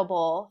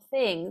quantifiable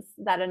things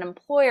that an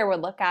employer would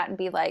look at and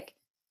be like,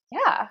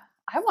 yeah,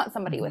 I want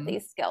somebody with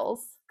these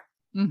skills.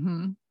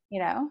 Okay,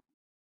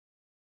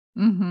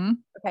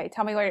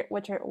 tell me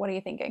what are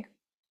you thinking?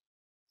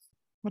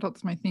 What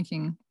else am I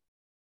thinking?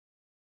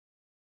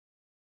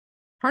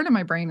 Part of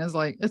my brain is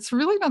like, it's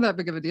really not that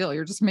big of a deal.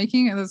 You're just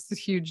making it this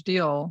huge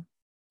deal.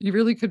 You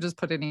really could just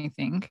put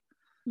anything.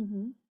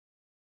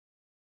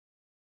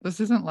 This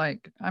isn't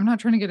like, I'm not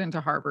trying to get into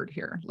Harvard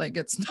here. Like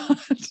it's not.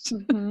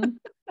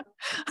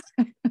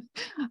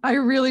 I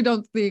really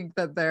don't think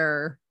that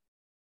they're,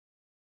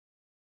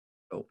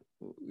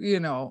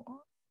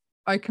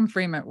 I can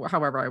frame it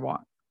however I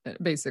want.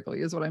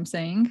 Basically is what I'm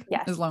saying.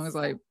 Yes. As long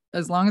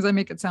as I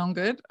make it sound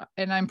good.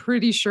 And I'm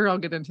pretty sure I'll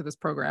get into this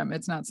program.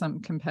 It's not some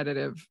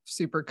competitive,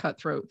 super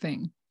cutthroat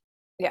thing.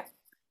 Yeah.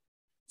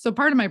 So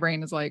part of my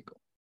brain is like,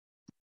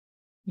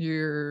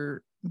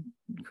 you're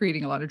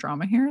creating a lot of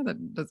drama here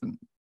that doesn't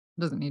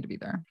need to be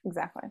there.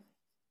 Exactly.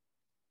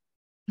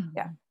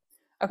 Yeah.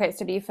 Okay.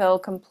 So do you feel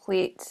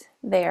complete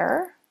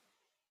there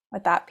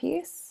with that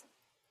piece?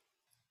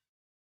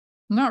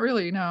 Not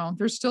really. No,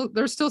 there's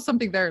still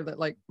something there that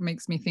like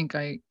makes me think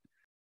like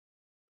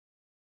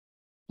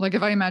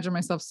if I imagine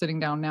myself sitting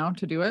down now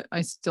to do it,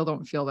 I still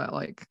don't feel that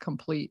like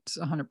complete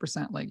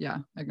 100%. Like, yeah,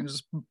 I can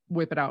just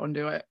whip it out and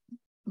do it.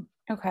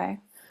 Okay.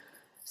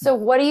 So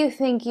what do you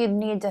think you'd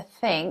need to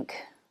think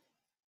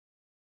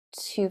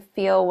to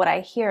feel what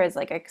I hear is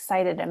like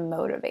excited and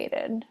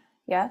motivated?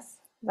 Yes?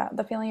 Is that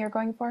the feeling you're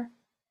going for?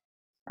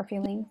 Or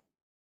feeling?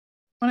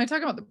 When I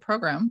talk about the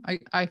program,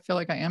 I feel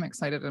like I am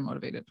excited and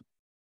motivated.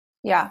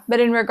 Yeah. But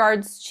in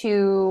regards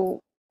to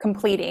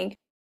completing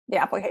the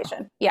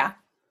application. Yeah.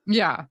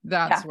 Yeah,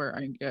 that's Yeah. where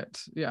I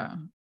get, yeah.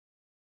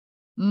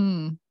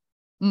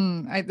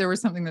 There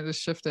was something that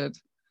just shifted.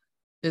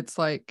 It's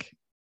like,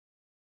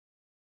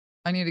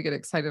 I need to get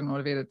excited and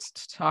motivated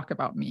to talk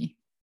about me.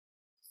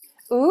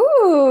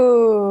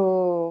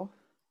 Ooh.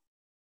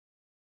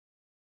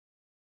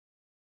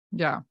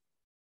 Yeah.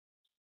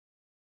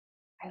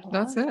 I love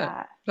That's it.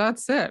 that.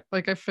 That's it.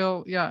 Like, I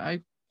feel, yeah,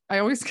 I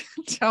always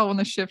can tell when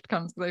the shift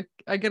comes. Like,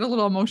 I get a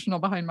little emotional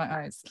behind my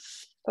eyes.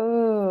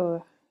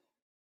 Ooh.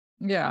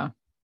 Yeah.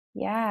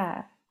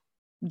 Yeah.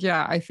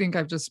 Yeah. I think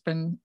I just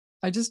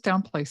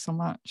downplay so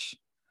much.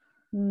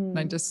 And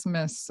I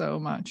dismiss so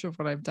much of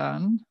what I've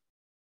done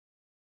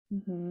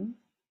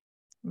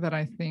that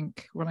I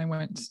think when I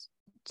went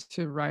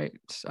to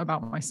write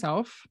about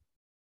myself,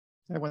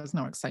 there was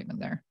no excitement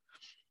there.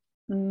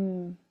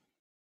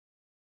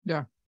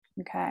 Yeah.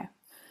 Okay.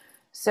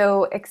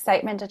 So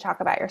excitement to talk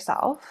about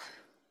yourself.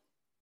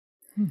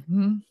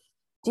 Mm-hmm.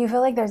 Do you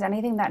feel like there's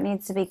anything that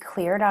needs to be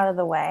cleared out of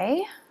the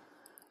way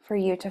for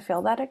you to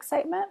feel that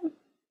excitement?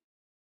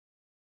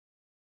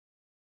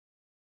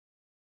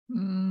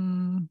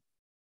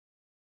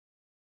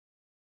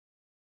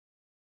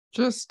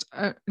 Just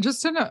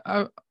in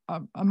a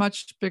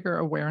much bigger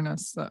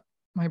awareness that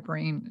my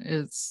brain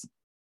is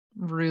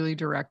really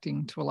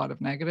directing to a lot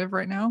of negative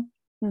right now.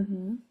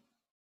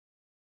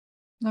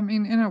 I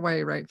mean, in a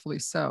way, rightfully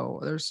so.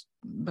 There's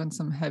been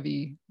some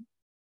heavy,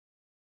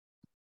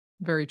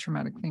 very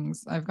traumatic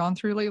things I've gone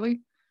through lately.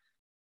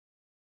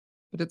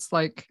 But it's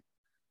like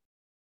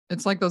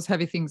those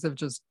heavy things have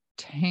just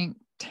tanked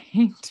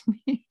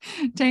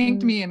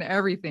me and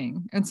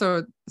everything. And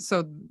so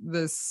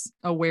this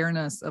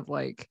awareness of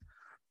like,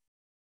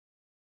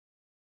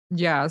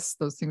 yes,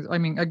 those things, I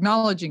mean,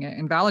 acknowledging it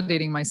and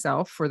validating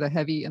myself for the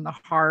heavy and the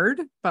hard,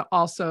 but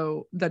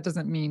also that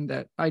doesn't mean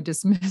that I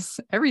dismiss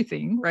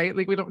everything, right?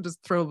 Like, we don't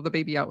just throw the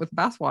baby out with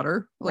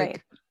bathwater. Like,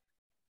 Right.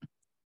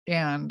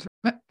 And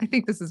I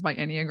think this is my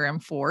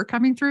Enneagram 4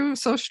 coming through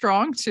so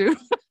strong too.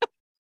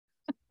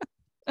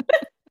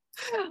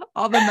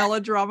 All the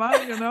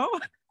melodrama, you know?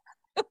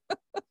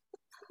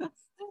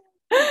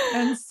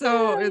 And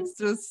so it's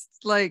just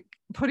like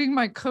putting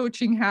my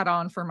coaching hat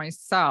on for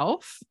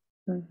myself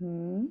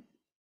and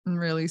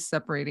really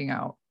separating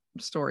out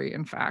story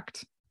and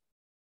fact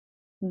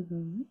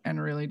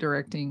and really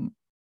directing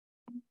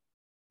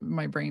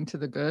my brain to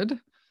the good,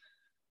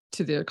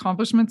 to the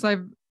accomplishments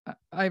I've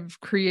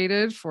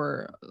created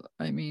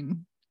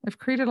I've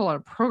created a lot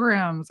of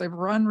programs. I've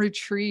run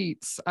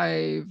retreats.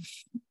 I've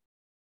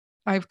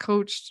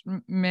coached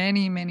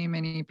many, many,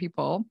 many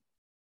people.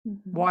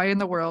 Why in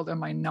the world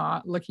am I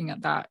not looking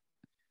at that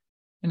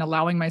and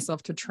allowing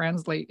myself to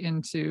translate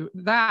into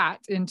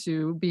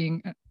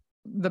being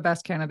the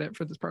best candidate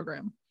for this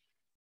program?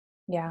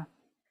 Yeah.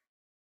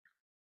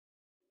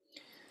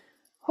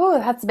 Oh,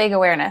 that's big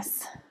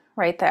awareness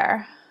right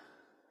there.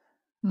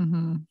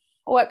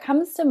 What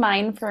comes to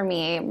mind for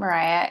me,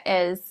 Mariah,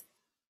 is,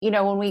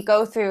 when we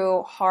go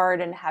through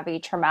hard and heavy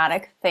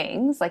traumatic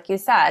things, like you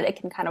said, it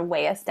can kind of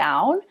weigh us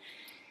down.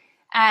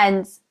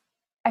 And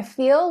I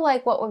feel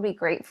like what would be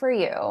great for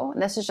you,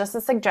 and this is just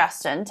a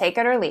suggestion, take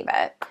it or leave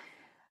it,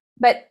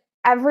 but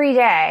every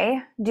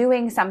day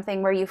doing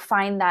something where you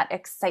find that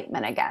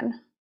excitement again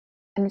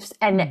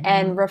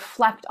and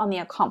reflect on the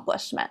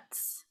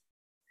accomplishments.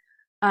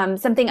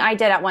 Something I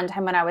did at one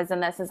time when I was in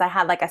this is I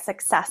had like a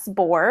success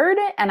board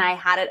and I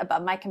had it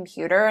above my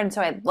computer. And so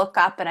I'd look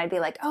up and I'd be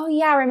like, oh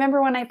yeah,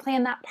 remember when I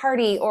planned that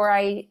party, or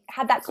I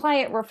had that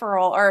client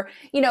referral, or,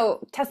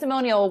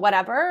 testimonial,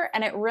 whatever.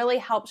 And it really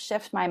helped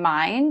shift my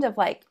mind of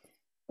like,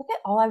 look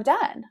at all I've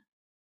done.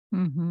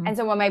 And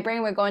so when my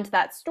brain would go into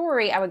that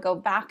story, I would go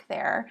back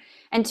there.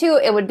 And two,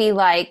 it would be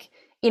like,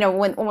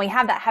 when we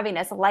have that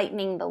heaviness,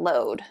 lightening the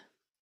load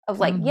of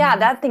like, yeah,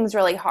 that thing's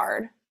really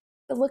hard.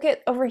 But look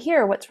at over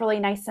here, what's really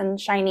nice and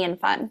shiny and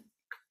fun.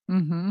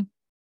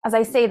 As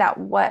I say that,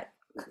 what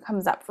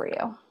comes up for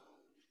you?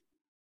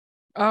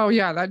 Oh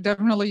yeah, that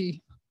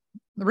definitely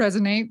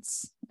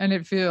resonates, and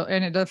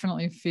it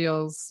definitely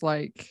feels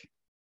like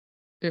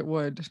it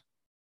would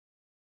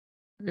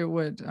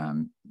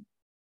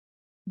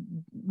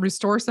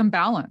restore some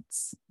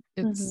balance.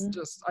 It's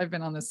just, I've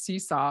been on the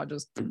seesaw,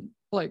 just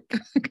like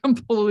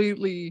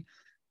completely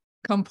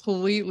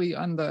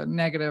on the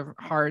negative,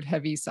 hard,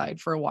 heavy side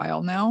for a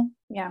while now.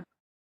 Yeah.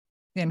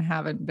 And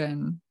haven't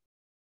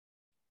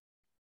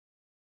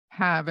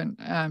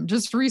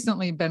just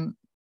recently been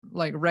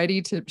like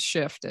ready to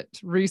shift it,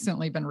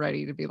 recently been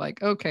ready to be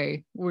like,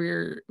 okay,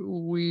 we're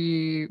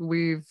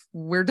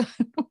done.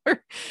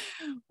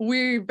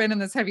 We've been in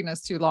this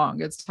heaviness too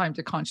long. It's time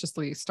to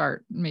consciously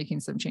start making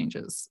some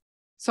changes.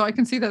 So I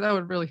can see that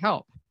would really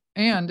help.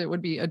 And it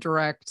would be a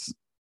direct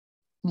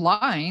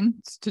line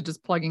to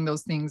just plugging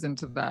those things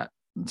into that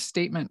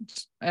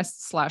statement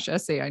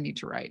 /essay I need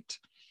to write.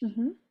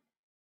 Mm-hmm.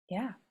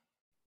 Yeah.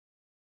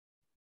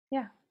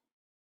 Yeah.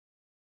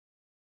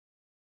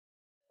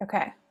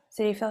 Okay.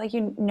 So you feel like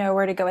you know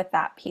where to go with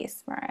that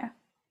piece, Mariah?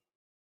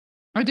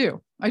 I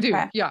do.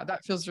 Okay. Yeah,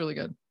 that feels really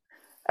good.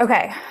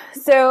 Okay.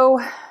 So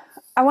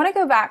I want to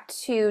go back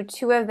to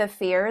two of the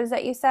fears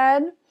that you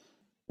said.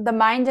 The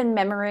mind and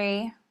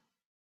memory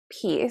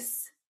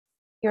piece.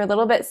 You're a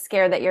little bit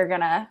scared that you're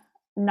going to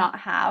not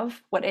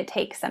have what it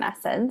takes, in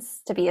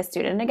essence, to be a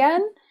student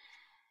again.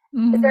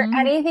 Mm-hmm. Is there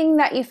anything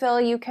that you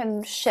feel you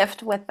can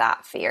shift with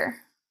that fear?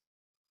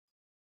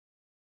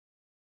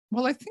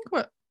 Well, I think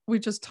what we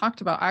just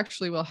talked about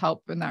actually will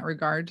help in that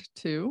regard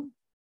too.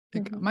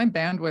 Like mm-hmm. My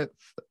bandwidth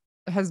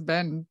has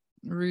been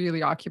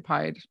really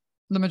occupied.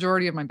 The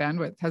majority of my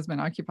bandwidth has been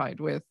occupied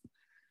with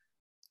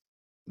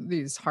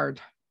these hard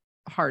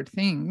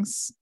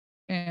things.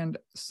 And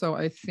so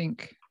I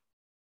think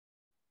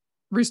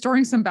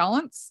restoring some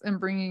balance and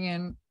bringing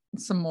in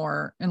some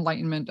more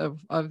enlightenment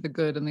of the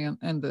good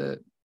and the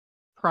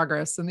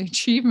progress and the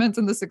achievements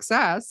and the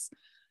success,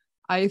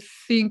 I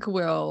think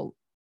will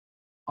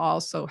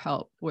also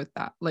help with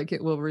that. Like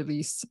it will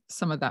release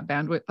some of that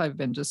bandwidth I've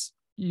been just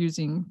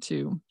using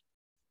to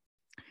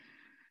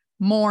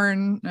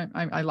mourn.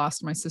 I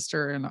lost my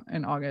sister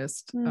in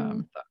August.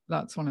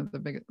 That's one of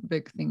the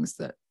big things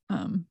that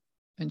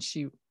and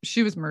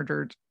she was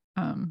murdered.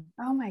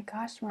 Oh my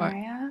gosh,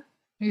 Mariah.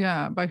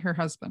 By her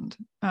husband.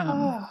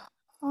 Oh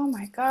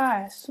my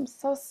gosh, I'm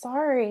so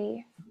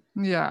sorry.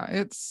 Yeah,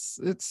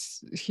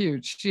 it's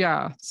huge.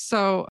 Yeah.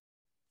 So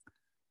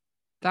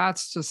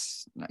that's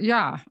just,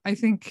 I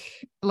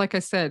think, like I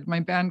said, my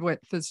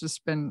bandwidth has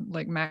just been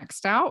like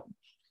maxed out.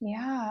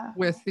 Yeah.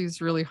 With these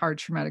really hard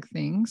traumatic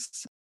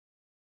things.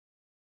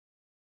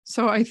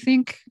 So I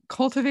think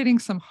cultivating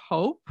some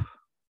hope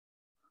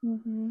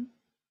mm-hmm.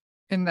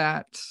 in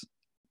that,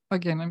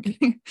 again,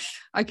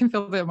 I can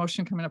feel the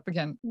emotion coming up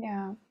again.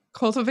 Yeah.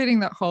 Cultivating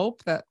that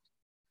hope that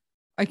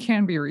I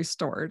can be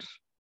restored.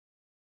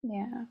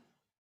 Yeah.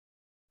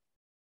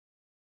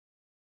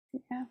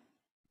 Yeah.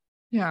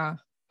 Yeah.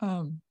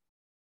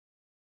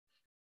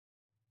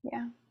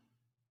 Yeah.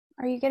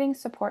 Are you getting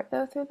support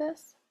though through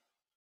this?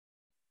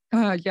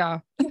 Yeah.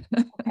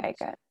 Okay,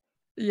 good.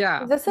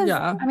 Yeah. This is,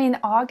 I mean,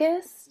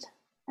 August.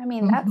 I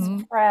mean, that's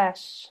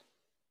fresh.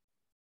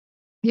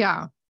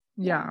 Yeah.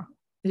 Yeah.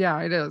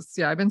 Yeah, it is.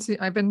 Yeah.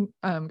 I've been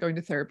going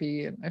to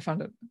therapy, and I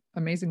found an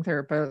amazing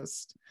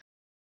therapist.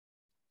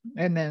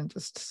 And then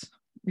just,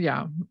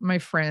 my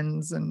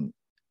friends and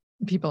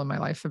people in my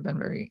life have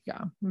been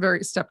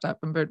very stepped up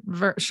and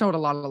showed a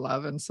lot of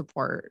love and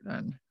support.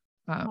 And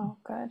oh,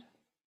 good.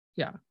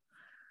 Yeah.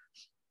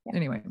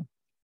 Anyway.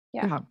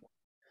 Yeah.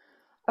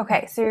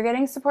 Okay. So you're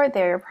getting support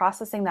there. You're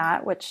processing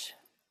that, which,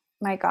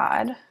 my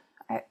God,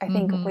 I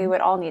think we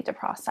would all need to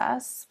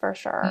process for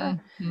sure.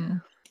 Mm-hmm.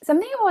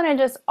 Something I want to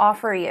just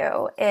offer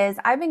you is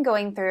I've been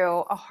going through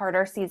a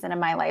harder season in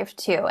my life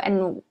too.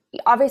 And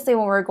obviously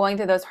when we're going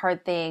through those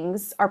hard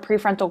things, our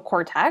prefrontal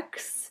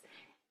cortex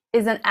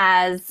isn't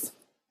as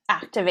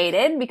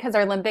activated because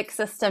our limbic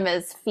system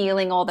is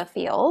feeling all the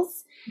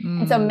feels.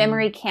 And so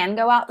memory can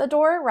go out the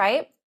door,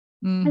 right?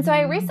 And so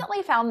I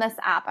recently found this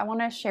app. I want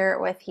to share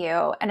it with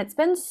you. And it's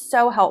been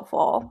so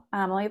helpful.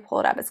 Let me pull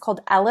it up. It's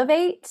called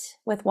Elevate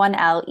with one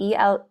L,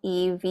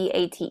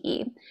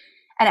 Elevate.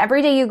 And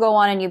every day you go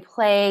on and you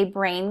play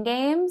brain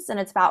games, and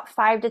it's about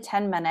 5 to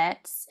 10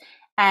 minutes.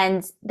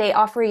 And they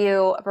offer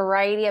you a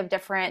variety of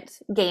different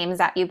games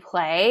that you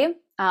play.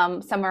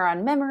 Some are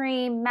on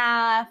memory,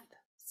 math,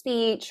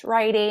 speech,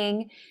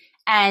 writing.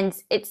 And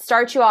it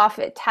starts you off,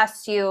 it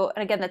tests you.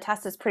 And again, the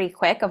test is pretty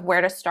quick of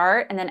where to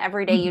start. And then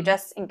every day you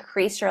just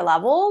increase your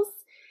levels.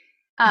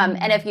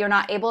 And if you're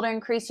not able to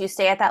increase, you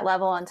stay at that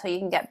level until you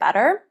can get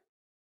better.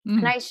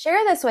 And I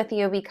share this with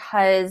you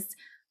because,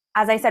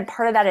 as I said,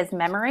 part of that is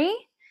memory.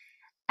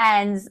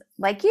 And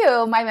like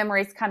you, my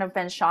memory's kind of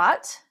been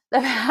shot the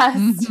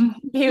past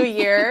few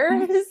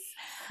years.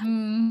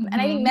 And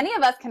I think many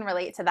of us can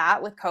relate to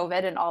that with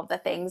COVID and all of the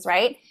things,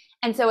 right?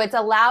 And so it's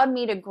allowed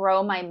me to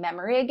grow my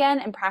memory again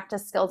and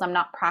practice skills I'm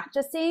not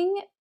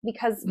practicing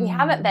because we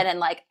haven't been in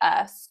like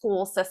a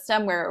school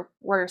system where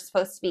we're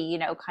supposed to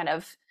be, kind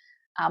of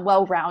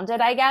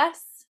well-rounded, I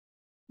guess.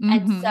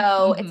 And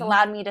so it's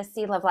allowed me to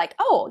see like,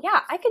 oh yeah,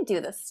 I could do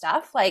this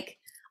stuff. Like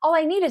all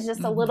I need is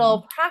just a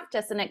little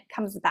practice and it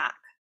comes back.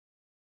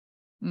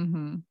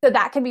 So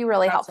that can be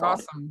really helpful.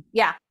 Awesome.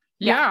 Yeah.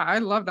 I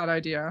love that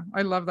idea.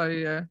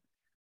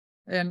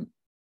 And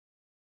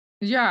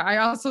I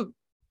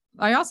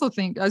also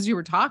think as you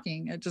were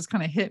talking, it just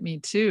kind of hit me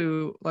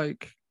too.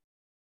 Like,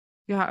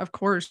 of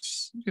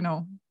course,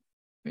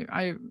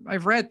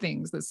 I've read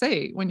things that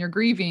say when you're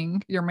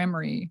grieving, your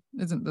memory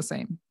isn't the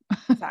same.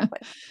 Exactly.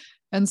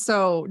 And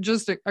so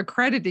just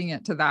accrediting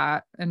it to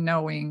that and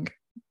knowing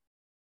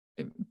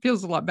it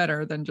feels a lot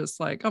better than just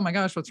like, oh my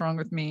gosh, what's wrong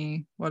with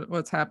me?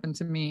 What's happened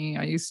to me?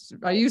 I used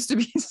to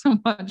be so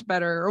much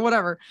better or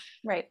whatever.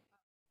 Right.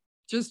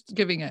 Just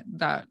giving it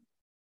that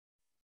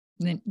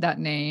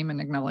name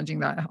and acknowledging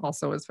that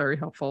also is very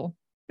helpful.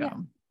 Yeah.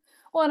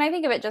 Well, and I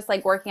think of it just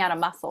like working out a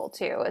muscle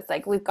too. It's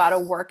like we've got to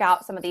work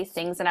out some of these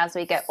things. And as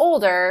we get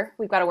older,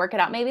 we've got to work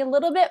it out maybe a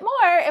little bit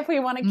more if we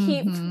want to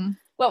keep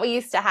what we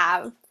used to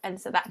have. And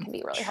so that can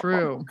be really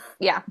helpful.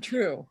 Yeah.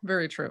 True.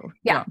 Very true.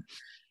 Yeah.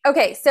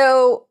 Okay.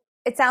 So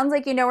it sounds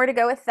like you know where to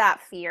go with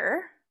that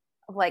fear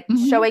of like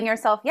showing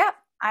yourself, yep,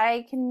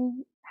 I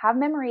can have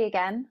memory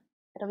again.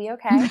 It'll be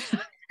okay.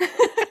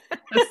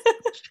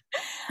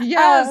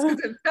 Yes, because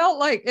it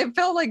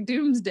felt like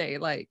doomsday.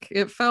 Like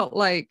it felt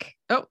like,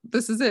 oh,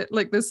 this is it.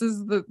 Like this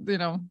is the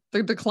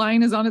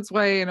decline is on its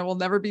way and it will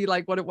never be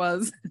like what it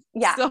was.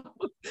 Yeah. So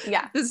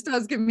yeah. This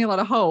does give me a lot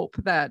of hope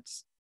that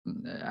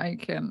I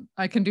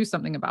can do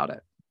something about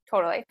it.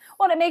 Totally.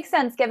 Well, it makes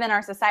sense given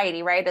our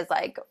society, right? Is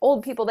like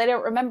old people, they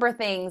don't remember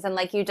things. And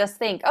like, you just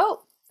think,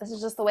 oh, this is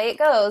just the way it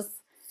goes.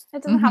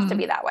 It doesn't have to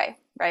be that way.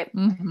 Right.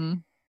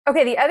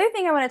 Okay. The other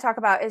thing I want to talk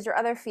about is your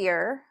other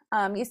fear.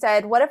 You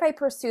said, what if I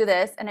pursue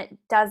this and it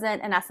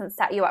doesn't, in essence,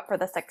 set you up for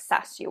the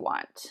success you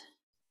want?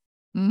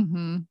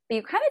 But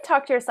you kind of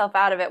talked yourself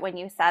out of it when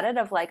you said it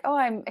of like, oh,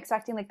 I'm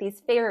expecting like these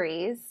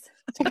fairies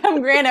to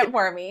come grant it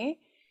for me.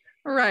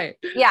 Right.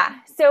 Yeah.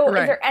 So is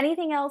there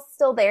anything else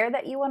still there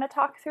that you want to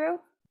talk through?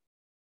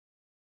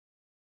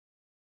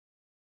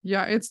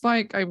 Yeah. It's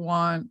like I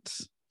want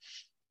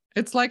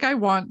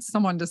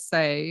someone to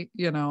say,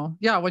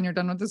 yeah, when you're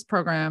done with this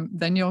program,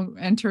 then you'll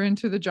enter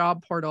into the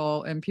job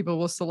portal and people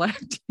will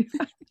select you.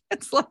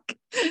 It's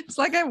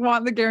like I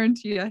want the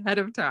guarantee ahead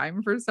of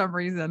time for some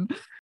reason.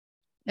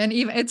 And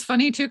even it's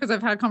funny too, because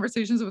I've had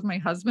conversations with my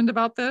husband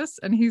about this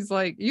and he's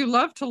like, you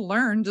love to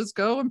learn, just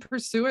go and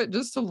pursue it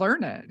just to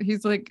learn it.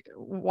 He's like,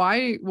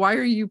 why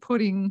are you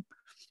putting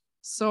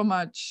so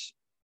much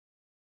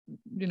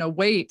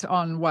weight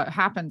on what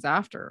happens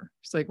after?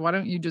 It's like, why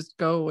don't you just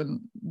go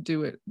and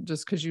do it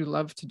just because you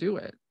love to do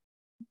it?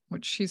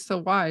 Which she's so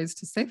wise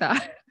to say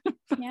that.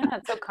 Yeah,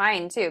 it's so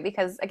kind too,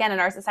 because again, in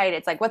our society,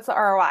 it's like, what's the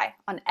ROI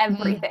on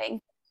everything?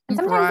 And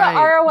sometimes the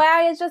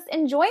ROI is just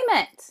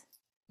enjoyment.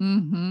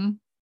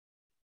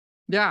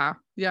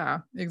 Yeah,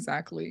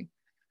 exactly.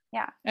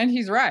 Yeah. And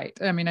he's right.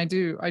 I mean,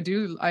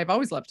 I've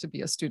always loved to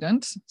be a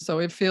student. So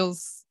it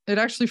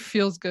actually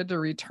feels good to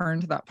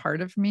return to that part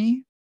of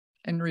me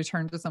and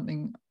return to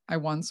something I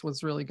once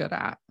was really good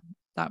at.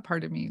 That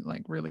part of me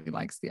like really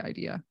likes the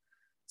idea.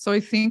 So I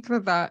think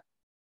that's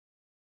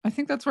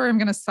where I'm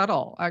going to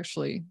settle,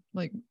 actually.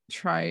 Like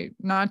try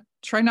not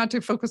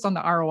to focus on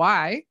the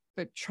ROI,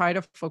 but try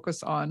to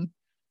focus on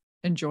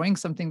enjoying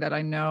something that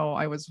I know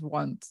I was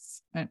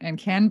once and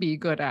can be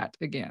good at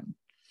again.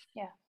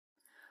 Yeah.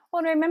 Well,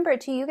 and remember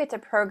too, you get to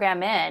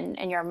program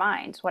in your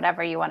mind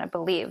whatever you want to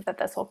believe that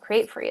this will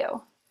create for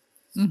you.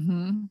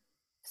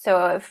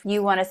 So if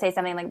you want to say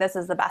something like, this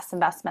is the best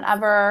investment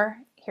ever,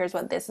 here's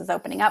what this is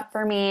opening up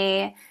for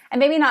me, and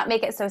maybe not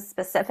make it so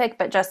specific,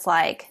 but just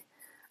like,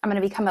 I'm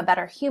going to become a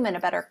better human, a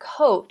better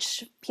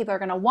coach. People are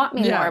going to want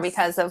me more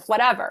because of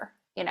whatever,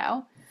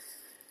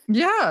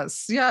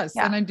 Yes. Yeah.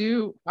 And I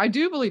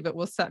do believe it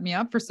will set me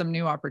up for some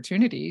new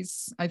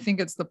opportunities. I think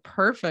it's the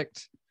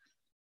perfect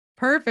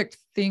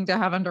thing to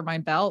have under my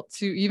belt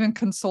to even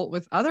consult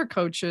with other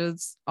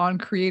coaches on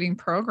creating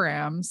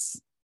programs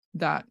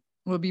that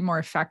will be more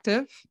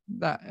effective,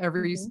 that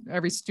every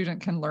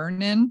student can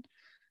learn in.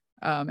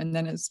 And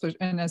then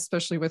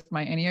especially with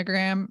my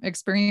Enneagram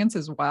experience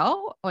as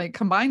well, like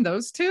combine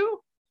those two.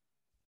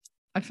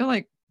 I feel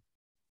like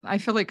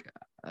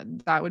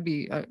that would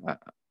be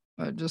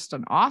just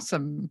an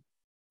awesome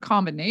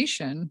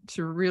combination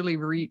to really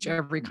reach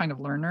every kind of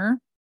learner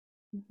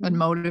and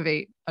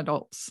motivate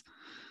adults.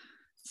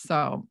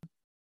 So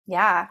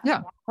yeah.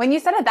 When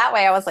you said it that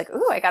way, I was like,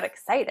 ooh, I got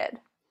excited.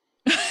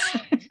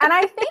 And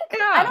I think,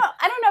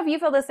 I don't know if you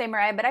feel the same,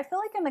 Mariah, but I feel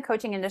like in the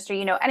coaching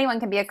industry, anyone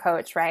can be a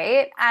coach,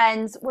 right?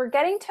 And we're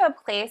getting to a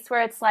place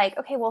where it's like,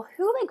 okay, well,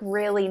 who like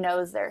really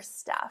knows their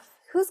stuff?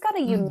 Who's got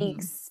a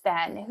unique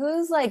spin?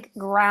 Who's like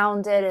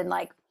grounded and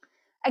like,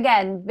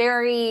 again,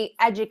 very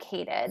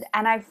educated?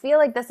 And I feel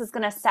like this is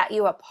going to set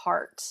you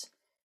apart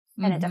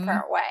in a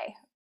different way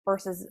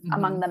versus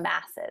among the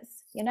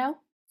masses,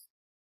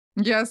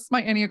 Yes,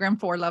 my Enneagram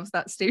 4 loves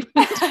that statement.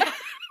 I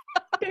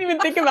didn't even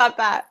think about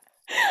that.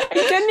 I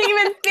didn't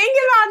even think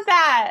about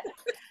that.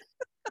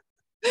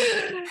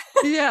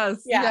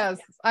 Yes.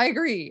 I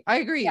agree.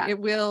 Yeah. It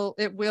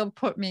will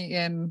put me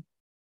in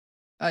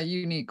a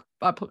unique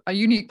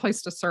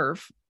place to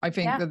serve. I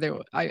think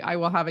that I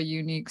will have a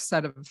unique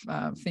set of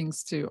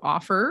things to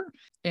offer.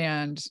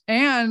 And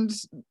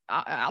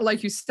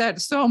like you said,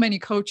 so many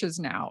coaches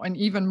now, and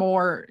even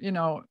more,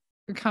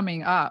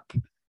 coming up.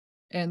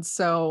 And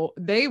so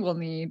they will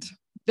need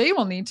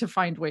to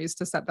find ways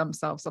to set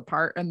themselves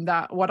apart. And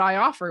that what I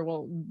offer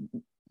will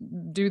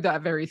do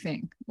that very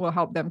thing, will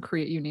help them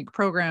create unique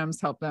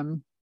programs, help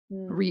them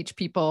reach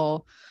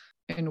people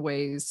in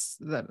ways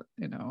that,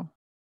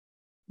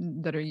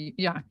 that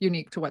are,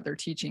 unique to what they're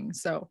teaching.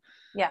 So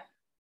yeah,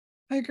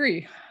 I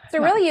agree. So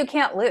really you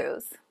can't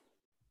lose.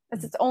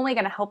 It's only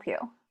going to help you.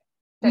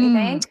 Don't you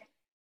think?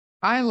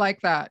 I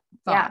like that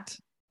thought.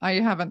 Yeah. I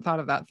haven't thought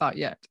of that thought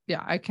yet.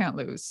 Yeah. I can't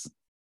lose.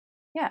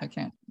 Yeah. I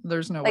can't.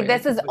 There's no way.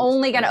 This is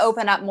only going to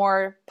open up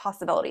more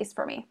possibilities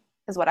for me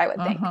is what I would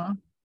think.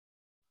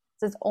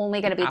 This is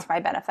only going to be to my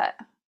benefit.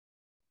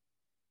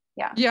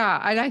 Yeah. Yeah.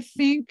 And I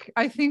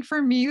think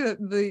for me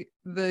that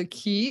the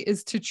key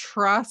is to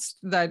trust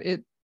that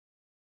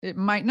it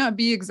might not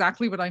be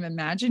exactly what I'm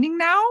imagining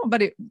now,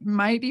 but it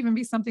might even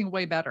be something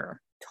way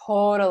better.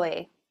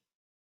 Totally.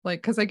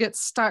 Like, cause I get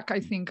stuck, I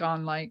think,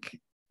 on like,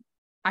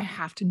 I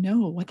have to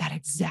know what that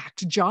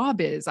exact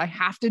job is. I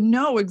have to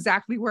know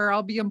exactly where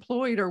I'll be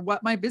employed or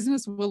what my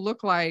business will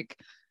look like.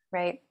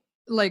 Right.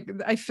 Like,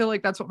 I feel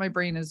like that's what my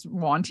brain is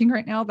wanting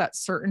right now, that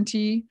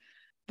certainty.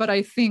 But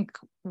I think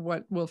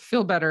what will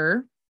feel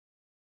better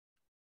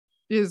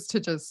is to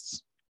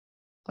just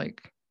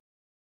like,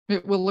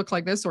 it will look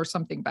like this or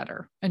something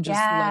better, and just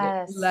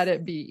let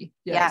it be.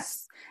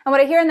 Yes. And what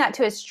I hear in that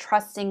too is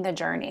trusting the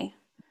journey.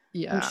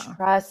 Yeah. And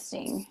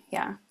trusting.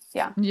 Yeah.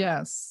 Yeah.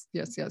 Yes.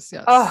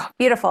 Oh,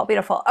 beautiful.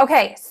 Beautiful.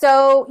 Okay.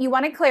 So you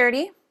wanted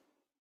clarity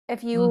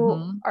if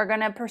you are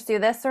going to pursue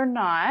this or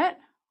not.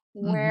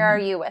 Where are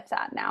you with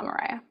that now,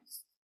 Mariah?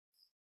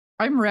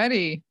 I'm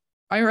ready.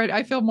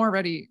 I feel more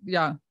ready.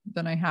 Yeah.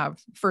 Than I have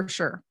for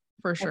sure.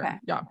 Okay.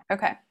 Yeah.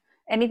 Okay.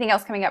 Anything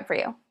else coming up for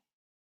you?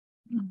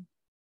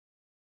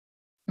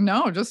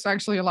 No, just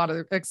actually a lot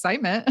of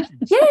excitement.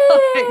 Yay!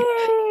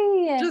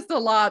 Just a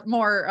lot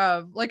more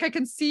of like, I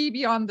can see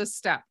beyond this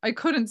step. I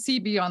couldn't see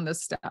beyond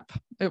this step.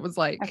 It was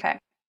like,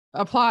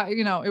 apply,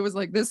 it was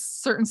like this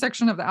certain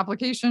section of the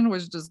application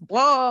was just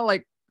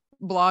like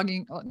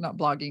blogging, not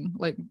blogging,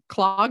 like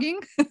clogging.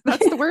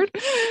 That's the word.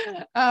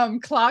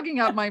 Clogging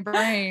up my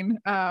brain.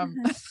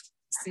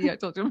 See, I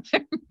told you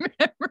my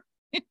memory.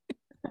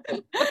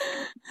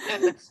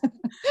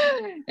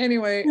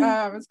 Anyway,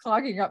 it's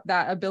clogging up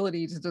that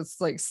ability to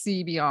just like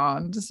see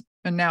beyond,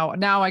 and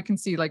now I can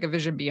see like a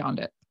vision beyond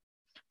it.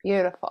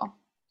 Beautiful.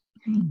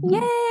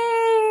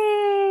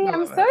 Yay!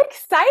 I'm so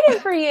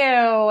excited for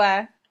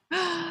you.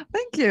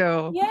 Thank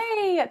you.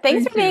 Yay!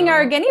 Thanks for being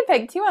our guinea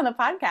pig too on the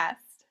podcast.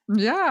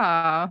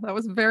 Yeah, that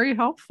was very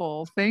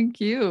helpful. Thank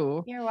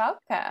you. You're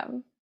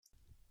welcome.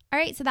 All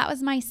right, so that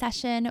was my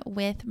session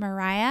with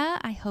Mariah.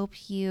 I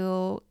hope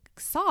you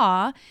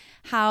saw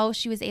how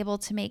she was able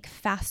to make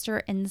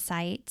faster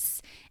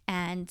insights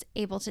and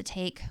able to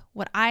take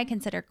what I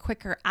consider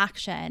quicker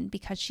action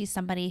because she's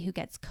somebody who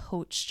gets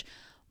coached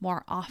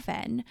more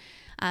often.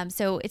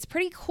 So it's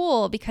pretty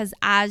cool because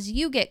as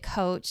you get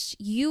coached,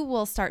 you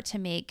will start to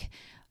make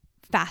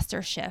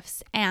faster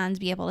shifts and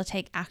be able to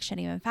take action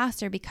even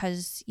faster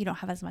because you don't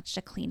have as much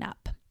to clean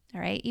up. All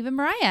right. Even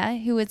Mariah,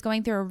 who is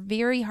going through a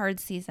very hard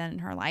season in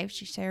her life,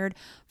 she shared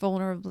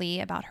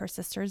vulnerably about her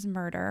sister's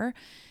murder,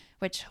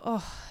 which,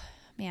 oh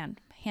man,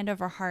 hand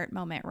over heart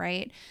moment,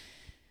 right?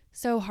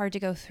 So hard to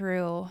go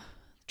through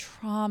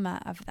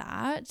trauma of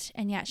that.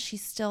 And yet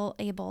she's still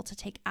able to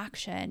take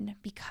action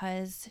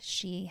because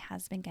she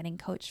has been getting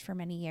coached for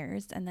many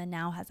years and then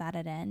now has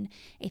added in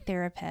a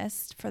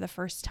therapist for the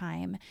first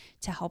time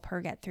to help her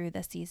get through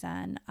the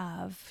season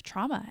of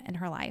trauma in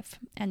her life.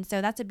 And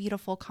so that's a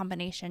beautiful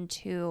combination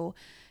too,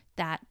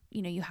 that,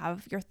 you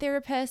have your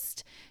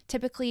therapist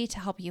typically to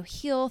help you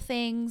heal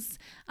things.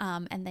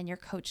 And then your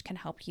coach can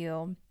help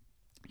you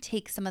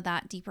take some of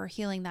that deeper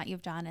healing that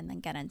you've done and then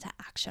get into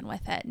action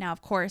with it. Now,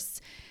 of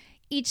course,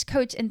 each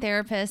coach and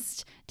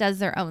therapist does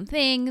their own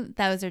thing.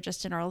 Those are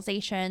just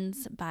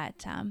generalizations.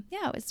 But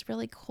it was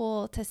really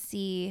cool to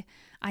see,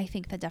 I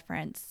think, the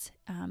difference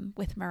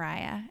with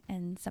Mariah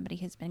and somebody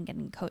who's been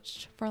getting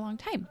coached for a long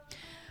time.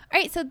 All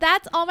right, so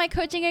that's all my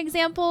coaching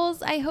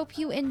examples. I hope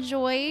you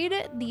enjoyed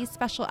these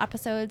special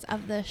episodes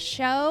of the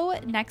show.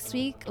 Next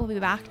week, we'll be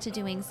back to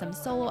doing some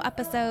solo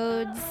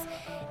episodes,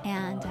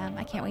 and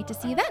I can't wait to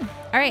see you then.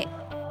 All right,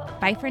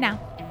 bye for now.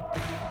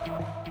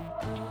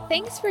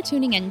 Thanks for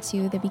tuning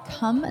into the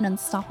Become an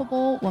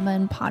Unstoppable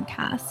Woman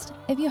podcast.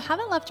 If you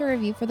haven't left a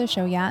review for the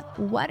show yet,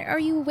 what are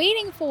you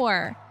waiting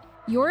for?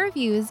 Your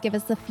reviews give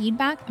us the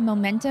feedback and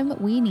momentum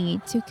we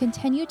need to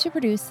continue to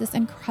produce this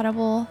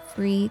incredible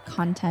free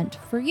content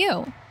for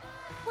you.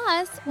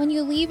 Plus, when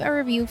you leave a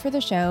review for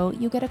the show,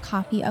 you get a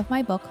copy of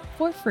my book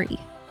for free.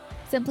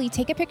 Simply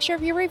take a picture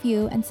of your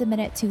review and submit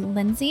it to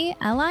Lindsay,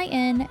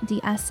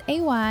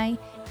 LINDSAY,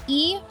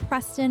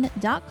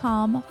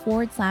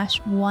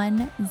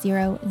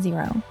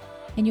 epreston.com/100.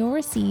 And you'll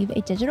receive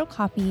a digital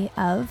copy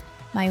of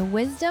my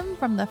Wisdom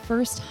from the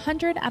First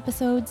 100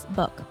 Episodes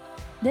book.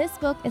 This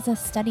book is a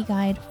study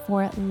guide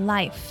for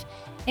life.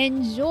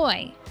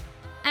 Enjoy!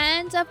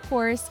 And of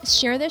course,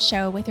 share the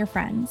show with your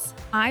friends.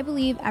 I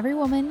believe every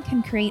woman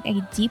can create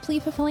a deeply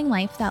fulfilling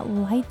life that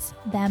lights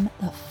them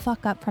the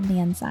fuck up from the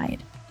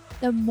inside.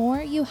 The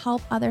more you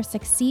help others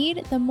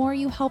succeed, the more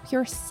you help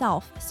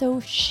yourself. So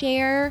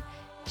share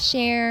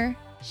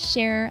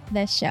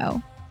this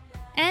show.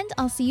 And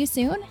I'll see you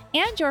soon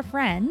and your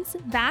friends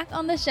back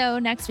on the show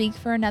next week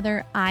for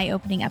another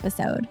eye-opening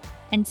episode.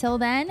 Until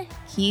then,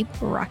 keep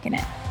rocking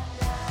it.